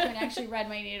 when Catherine actually read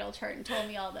my natal chart and told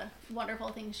me all the wonderful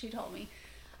things she told me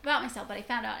about myself. But I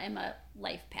found out I'm a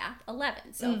life path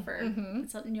 11, so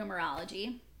it's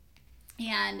numerology,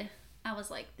 and I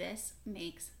was like, this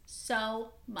makes so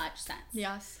much sense.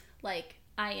 Yes. Like,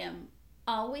 I am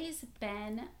always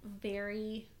been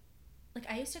very, like,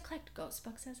 I used to collect ghost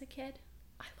books as a kid.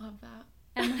 I love that.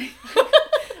 And like,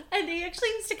 and they actually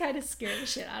used to kind of scare the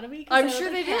shit out of me. I'm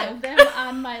sure they did. Have them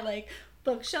on my like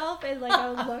bookshelf, and like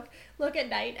I would look at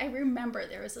night. I remember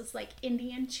there was this like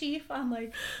Indian chief on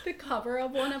like the cover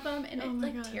of one of them, and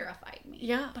it terrified me.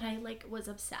 Yeah. But I like was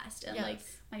obsessed, and like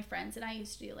my friends and I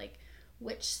used to do like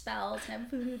witch spells and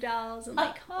have voodoo dolls and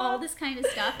like all this kind of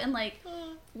stuff, and like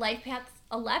life path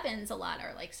 11s a lot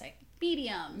are like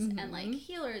mediums and like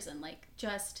healers and like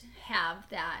just have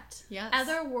that Yes.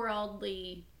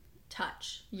 otherworldly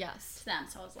touch Yes. to them.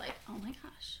 So I was like, oh my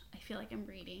gosh, I feel like I'm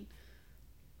reading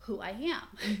who I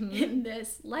am in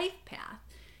this life path.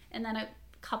 And then a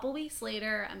couple weeks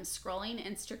later, I'm scrolling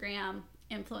Instagram.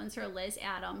 Influencer Liz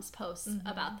Adams posts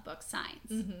about the book Signs.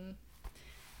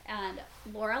 And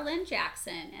Laura Lynn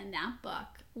Jackson and that book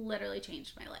literally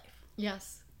changed my life.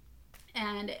 Yes.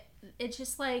 And it's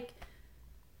just like,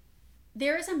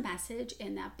 there is a message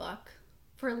in that book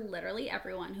for literally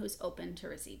everyone who's open to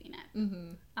receiving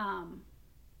it.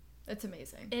 It's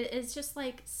amazing. It is just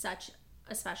like such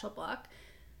a special book,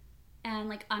 and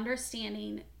like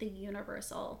understanding the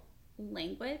universal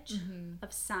language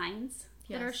of signs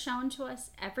that are shown to us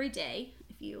every day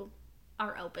if you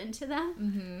are open to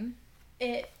them.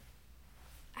 I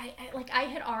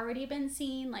had already been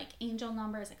seeing like angel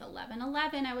numbers, like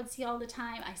 1111 I would see all the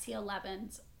time. I see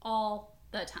 11s all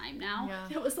the time now.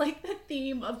 It was like the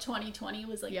theme of 2020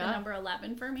 was like the number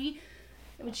 11 for me.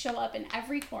 It would show up in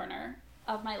every corner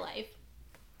of my life.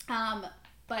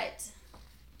 But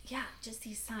yeah, just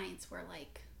these signs were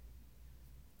like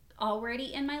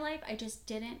already in my life. I just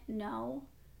didn't know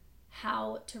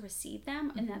how to receive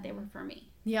them and that they were for me.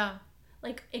 Yeah.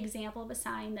 Like, example of a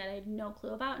sign that I had no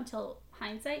clue about until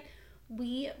hindsight.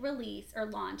 We released or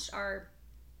launched our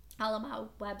Alamo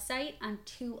website on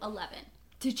 2/11.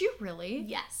 Did you really?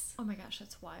 Yes. Oh my gosh,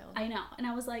 that's wild. I know. And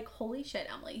I was like, holy shit,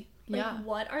 Emily. Like,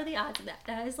 what are the odds of that?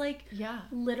 That is like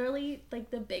literally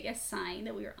like the biggest sign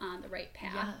that we were on the right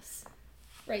path. Yes.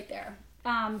 Right there.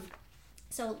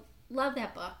 So love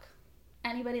that book.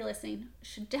 Anybody listening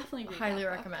should definitely read Highly that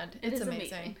book. recommend. It It's is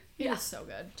amazing. It is so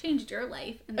good. Changed your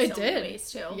life in It so did. many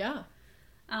ways too. Yeah.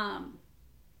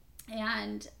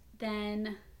 And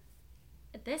then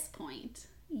at this point,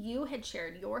 you had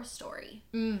shared your story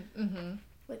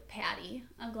with Patty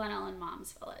of Glen Ellen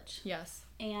Moms Village. Yes.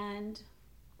 And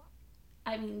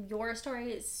I mean, your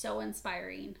story is so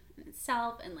inspiring in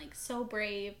itself and like so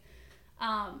brave.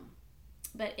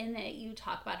 But in it, you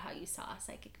talk about how you saw a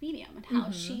psychic medium and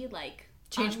how she like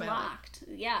changed unlocked,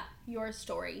 your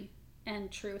story and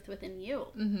truth within you.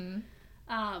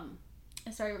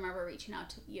 So I remember reaching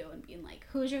out to you and being like,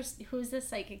 "Who's this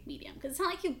psychic medium?" Because it's not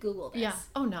like you Google this. Yeah.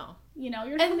 Oh no. You know,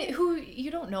 you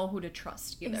don't know who to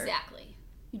trust either. Exactly.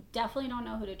 You definitely don't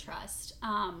know who to trust.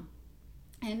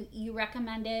 And you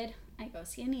recommended I go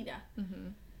see Anita.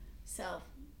 So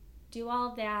do all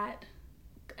of that.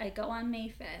 I go on May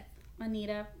 5th.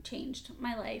 Anita changed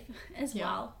my life as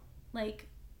well. Like,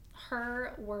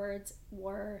 her words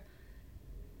were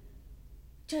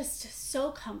just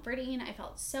so comforting. I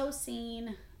felt so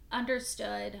seen,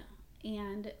 understood,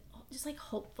 and just like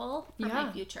hopeful for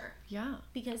my future. Yeah.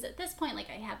 Because at this point, like,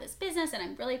 I have this business and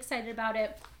I'm really excited about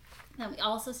it. And we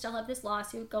also still have this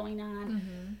lawsuit going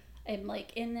on. I'm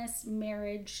like in this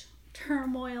marriage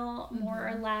turmoil, more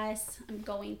or less. I'm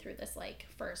going through this like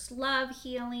first love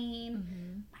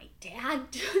healing. My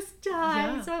dad just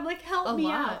died, so I'm like, help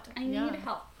me out. I need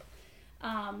help.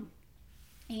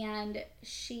 And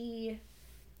she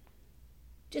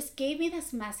just gave me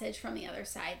this message from the other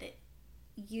side that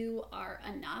you are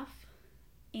enough.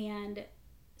 And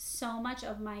so much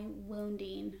of my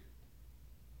wounding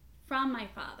from my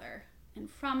father and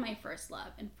from my first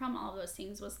love and from all those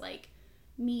things was like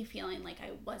me feeling like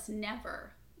I was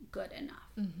never good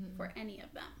enough for any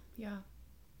of them. Yeah.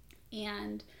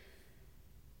 And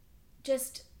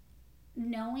just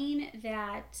knowing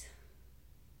that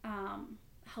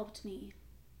helped me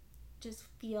just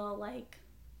feel like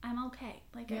I'm okay.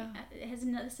 Like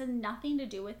this has nothing to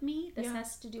do with me. This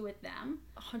has to do with them.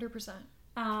 100%.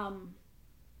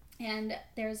 And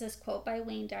there's this quote by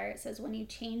Wayne Dyer. It says, "When you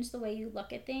change the way you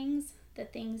look at things, the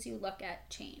things you look at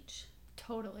change."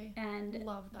 Totally. And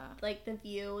love that. Like the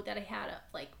view that I had of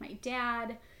like my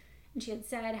dad, and she had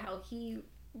said how he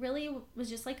really was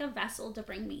just like a vessel to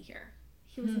bring me here.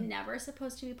 He was never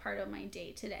supposed to be part of my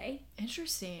day today.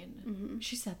 Interesting.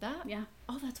 She said that? Yeah.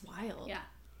 Oh, that's wild. Yeah.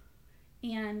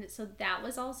 And so that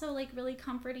was also like really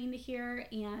comforting to hear.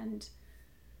 And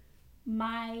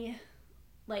my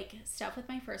like stuff with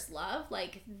my first love,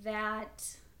 like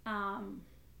that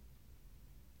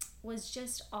was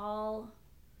just all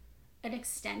an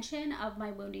extension of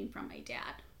my wounding from my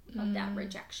dad, of that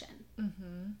rejection.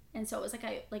 And so it was like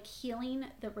I like healing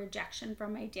the rejection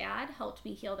from my dad helped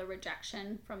me heal the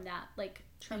rejection from that like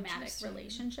traumatic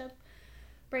relationship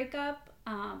breakup.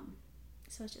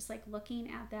 So it's just like looking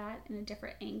at that in a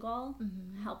different angle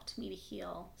helped me to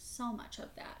heal so much of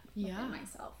that within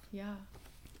myself. Yeah.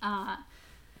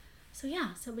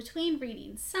 So between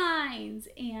reading signs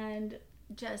and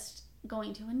just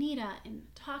going to Anita and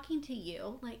talking to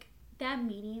you, like that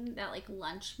meeting, that like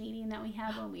lunch meeting that we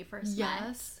had when we first met.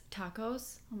 Yes.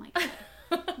 Tacos. Oh my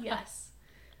God. Yes.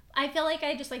 I feel like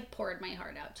I just like poured my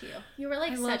heart out to you. You were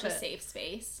like such a safe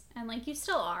space. And like you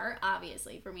still are,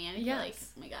 obviously, for me. I feel like,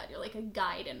 oh my God, you're like a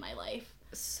guide in my life.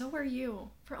 So are you.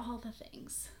 For all the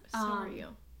things. So are you.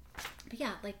 But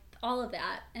yeah, like all of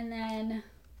that. And then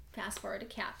fast forward to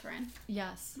Catherine.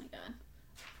 Yes. Oh my God.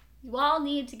 You all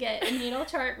need to get a natal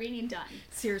chart reading done.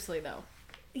 Seriously though.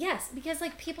 Yes, because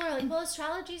like people are like, well,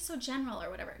 astrology is so general or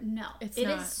whatever. No, it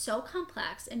is so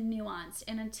complex and nuanced.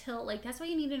 And until like, that's why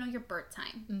you need to know your birth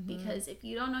time. Mm-hmm. Because if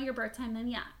you don't know your birth time, then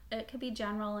yeah, it could be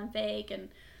general and vague and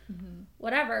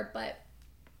whatever. But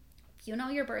if you know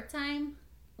your birth time,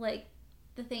 like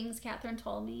the things Catherine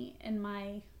told me in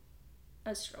my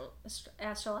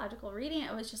astrological reading,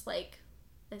 it was just like,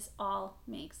 this all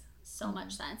makes so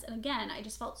much sense. And again, I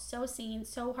just felt so seen,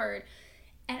 so heard.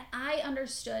 And I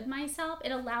understood myself.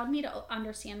 It allowed me to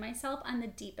understand myself on the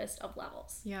deepest of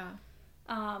levels. Yeah.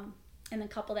 And then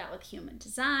couple that with human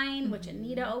design, which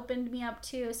Anita opened me up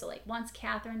to. So like once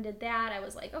Catherine did that, I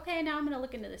was like, okay, now I'm going to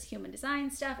look into this human design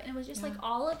stuff. And it was just like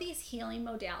all of these healing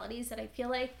modalities that I feel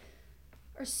like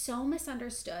are so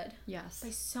misunderstood. Yes.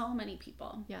 By so many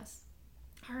people. Yes.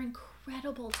 Are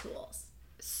incredible tools.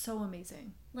 So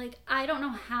amazing. Like, I don't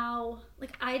know how,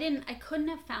 like, I couldn't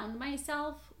have found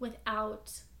myself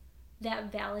without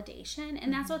that validation.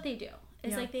 And that's what they do.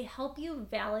 It's like they help you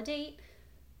validate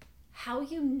how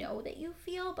you know that you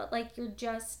feel, but like you're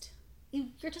just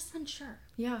unsure.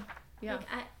 Yeah. Yeah.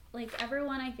 Like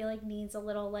everyone I feel like needs a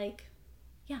little like,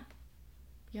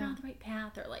 you're on the right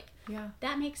path, or like,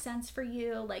 that makes sense for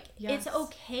you. Like, it's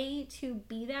okay to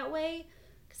be that way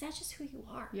because that's just who you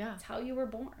are. Yeah. It's how you were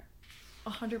born.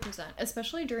 100%,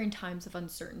 especially during times of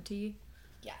uncertainty.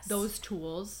 Yes. Those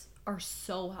tools are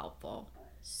so helpful.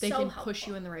 They can push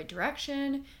you in the right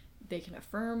direction. They can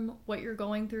affirm what you're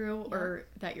going through or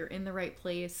that you're in the right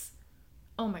place.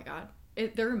 Oh my God.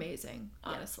 They're amazing,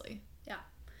 honestly.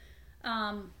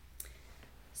 Yeah.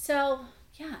 So,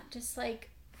 yeah, just like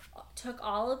took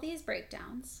all of these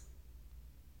breakdowns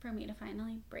for me to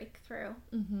finally break through.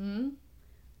 Mm-hmm.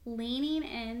 Leaning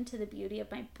into the beauty of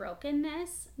my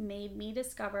brokenness made me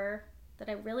discover that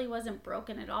I really wasn't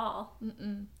broken at all.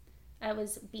 Mm-mm. I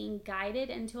was being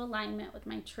guided into alignment with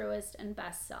my truest and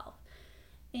best self.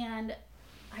 And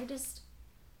I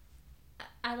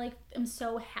like am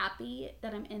so happy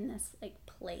that I'm in this like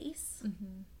place.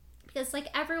 Mm-hmm. Because like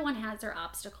everyone has their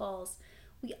obstacles.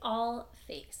 We all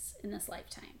face in this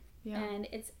lifetime. Yeah. And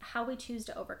it's how we choose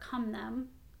to overcome them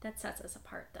that sets us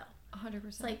apart though.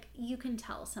 100%. Like you can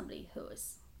tell somebody who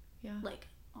is like,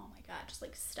 oh my God, just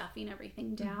like stuffing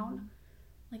everything down.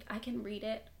 Mm-hmm. Like I can read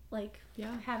it, like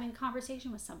having a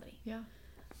conversation with somebody. Yeah.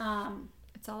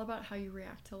 It's all about how you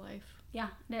react to life. Yeah,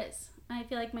 it is. And I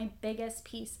feel like my biggest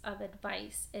piece of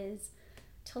advice is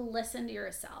to listen to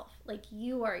yourself. Like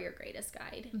you are your greatest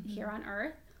guide here on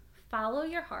earth. Follow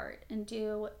your heart and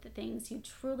do the things you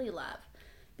truly love,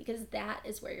 because that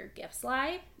is where your gifts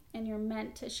lie and you're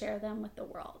meant to share them with the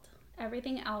world.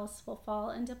 Everything else will fall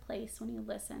into place when you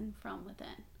listen from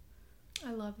within.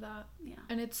 I love that. Yeah.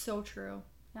 And it's so true.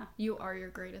 Yeah. You are your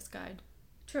greatest guide.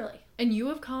 Truly. And you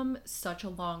have come such a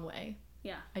long way.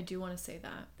 Yeah. I do want to say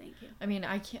that. Thank you. I mean,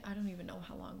 I don't even know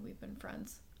how long we've been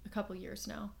friends. A couple years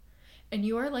now. And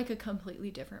you are like a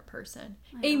completely different person.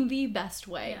 In the best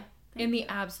way. Yeah. In the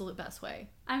absolute best way.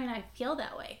 I mean, I feel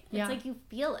that way. It's like you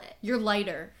feel it. You're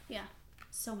lighter. Yeah.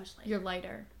 So much lighter. You're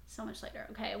lighter. So much lighter.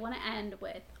 Okay, I want to end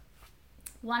with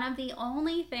one of the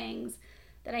only things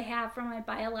that I have from my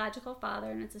biological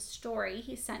father, and it's a story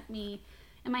he sent me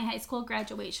in my high school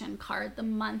graduation card the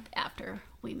month after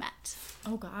we met.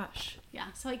 Oh gosh.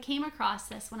 Yeah, so I came across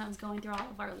this when I was going through all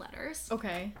of our letters.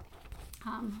 Okay.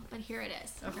 But here it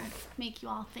is. Okay. Make you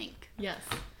all think. Yes.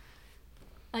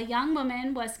 A young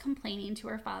woman was complaining to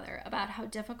her father about how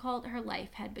difficult her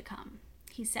life had become.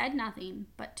 He said nothing,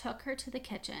 but took her to the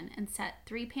kitchen and set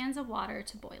 3 pans of water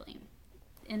to boiling.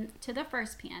 To the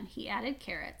first pan, he added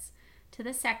carrots, to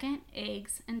the second,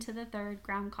 eggs, and to the third,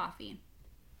 ground coffee.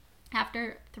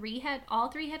 After all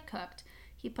three had cooked,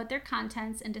 he put their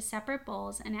contents into separate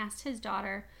bowls and asked his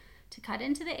daughter to cut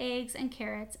into the eggs and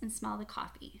carrots and smell the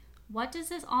coffee. "What does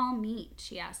this all mean?"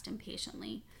 she asked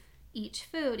impatiently. "Each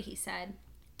food," he said,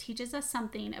 "teaches us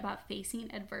something about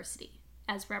facing adversity,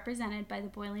 as represented by the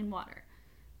boiling water.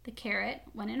 The carrot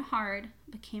went in hard,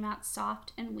 but came out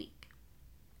soft and weak.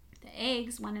 The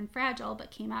eggs went in fragile,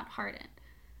 but came out hardened.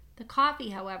 The coffee,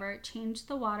 however, changed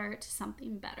the water to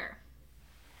something better.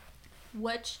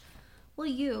 Which will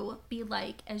you be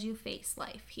like as you face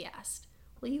life?" he asked.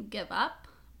 "Will you give up,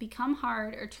 become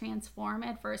hard, or transform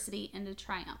adversity into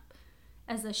triumph?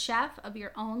 As the chef of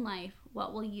your own life,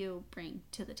 what will you bring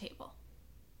to the table?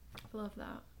 I love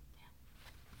that.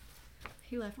 Yeah.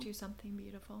 He left you something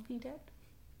beautiful. He did.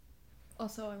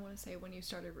 Also, I want to say when you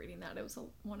started reading that, it was a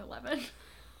 111.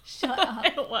 Shut up.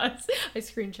 It was. I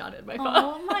screenshotted my phone.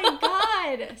 Oh my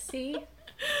God. See?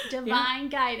 Divine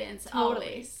guidance. Totally.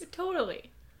 Always. Totally.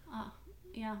 Oh,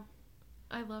 yeah.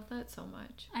 I love that so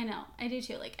much. I know. I do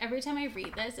too. Like every time I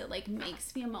read this, it like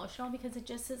makes me emotional because it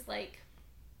just is like,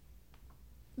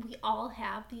 we all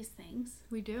have these things.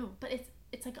 We do. But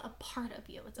it's like a part of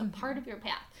you. It's a part of your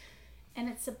path. And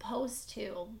it's supposed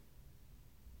to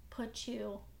put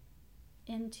you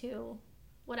into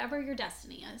whatever your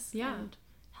destiny is. Yeah. And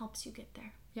helps you get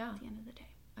there. Yeah. At the end of the day.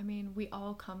 I mean, we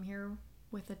all come here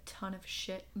with a ton of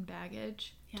shit and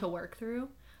baggage to work through.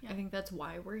 Yeah. I think that's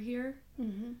why we're here.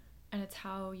 Mm-hmm. And it's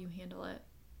how you handle it.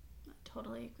 I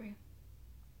totally agree.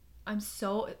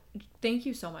 Thank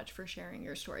you so much for sharing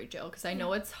your story, Jill, because I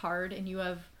know it's hard and you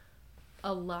have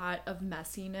a lot of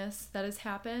messiness that has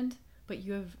happened, but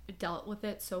you have dealt with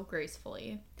it so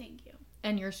gracefully. Thank you.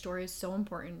 And your story is so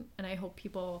important, and I hope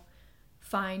people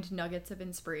find nuggets of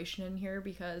inspiration in here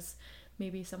because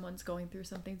maybe someone's going through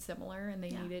something similar and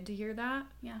they needed to hear that.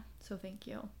 Yeah. So thank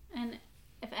you. And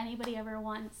if anybody ever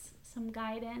wants some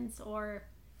guidance or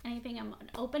anything, I'm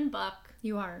an open book.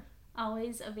 You are.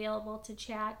 Always available to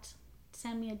chat.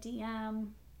 Send me a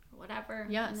DM or whatever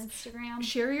on Instagram.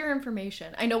 Share your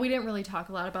information. I know we didn't really talk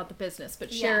a lot about the business,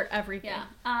 but share everything. Yeah.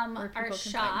 Our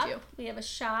shop, we have a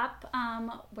shop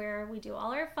where we do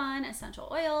all our fun essential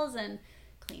oils and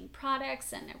clean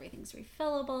products, and everything's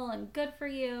refillable and good for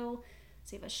you.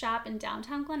 So we have a shop in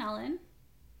downtown Glen Ellen,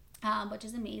 which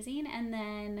is amazing. And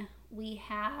then we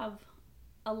have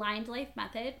Aligned Life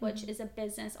Method, which is a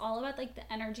business all about like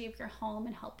the energy of your home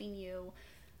and helping you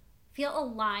feel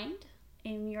aligned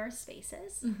in your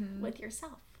spaces with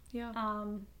yourself. Yeah.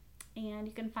 And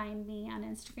you can find me on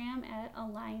Instagram at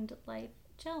Aligned Life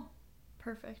Jill.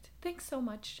 Perfect. Thanks so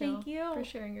much, Jill. Thank you for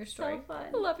sharing your story. So fun.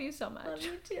 I love you so much. Love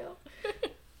you too.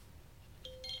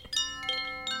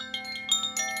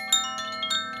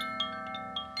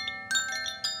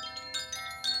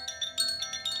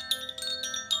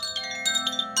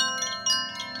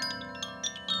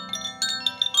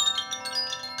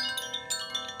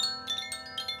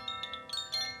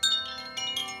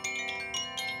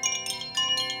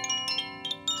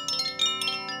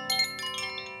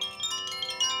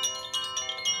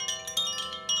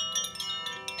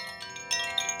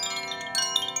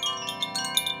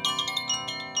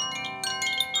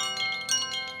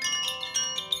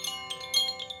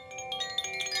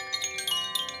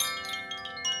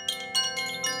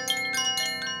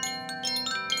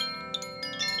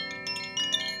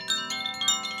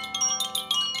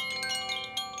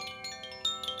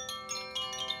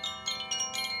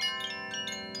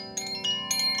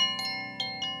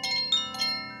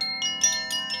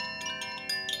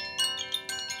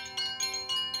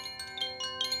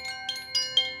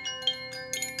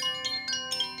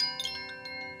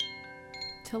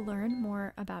 To learn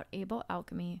more about Able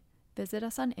Alchemy, visit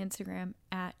us on Instagram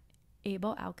at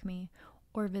Able Alchemy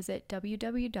or visit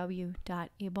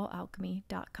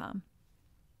www.ablealchemy.com.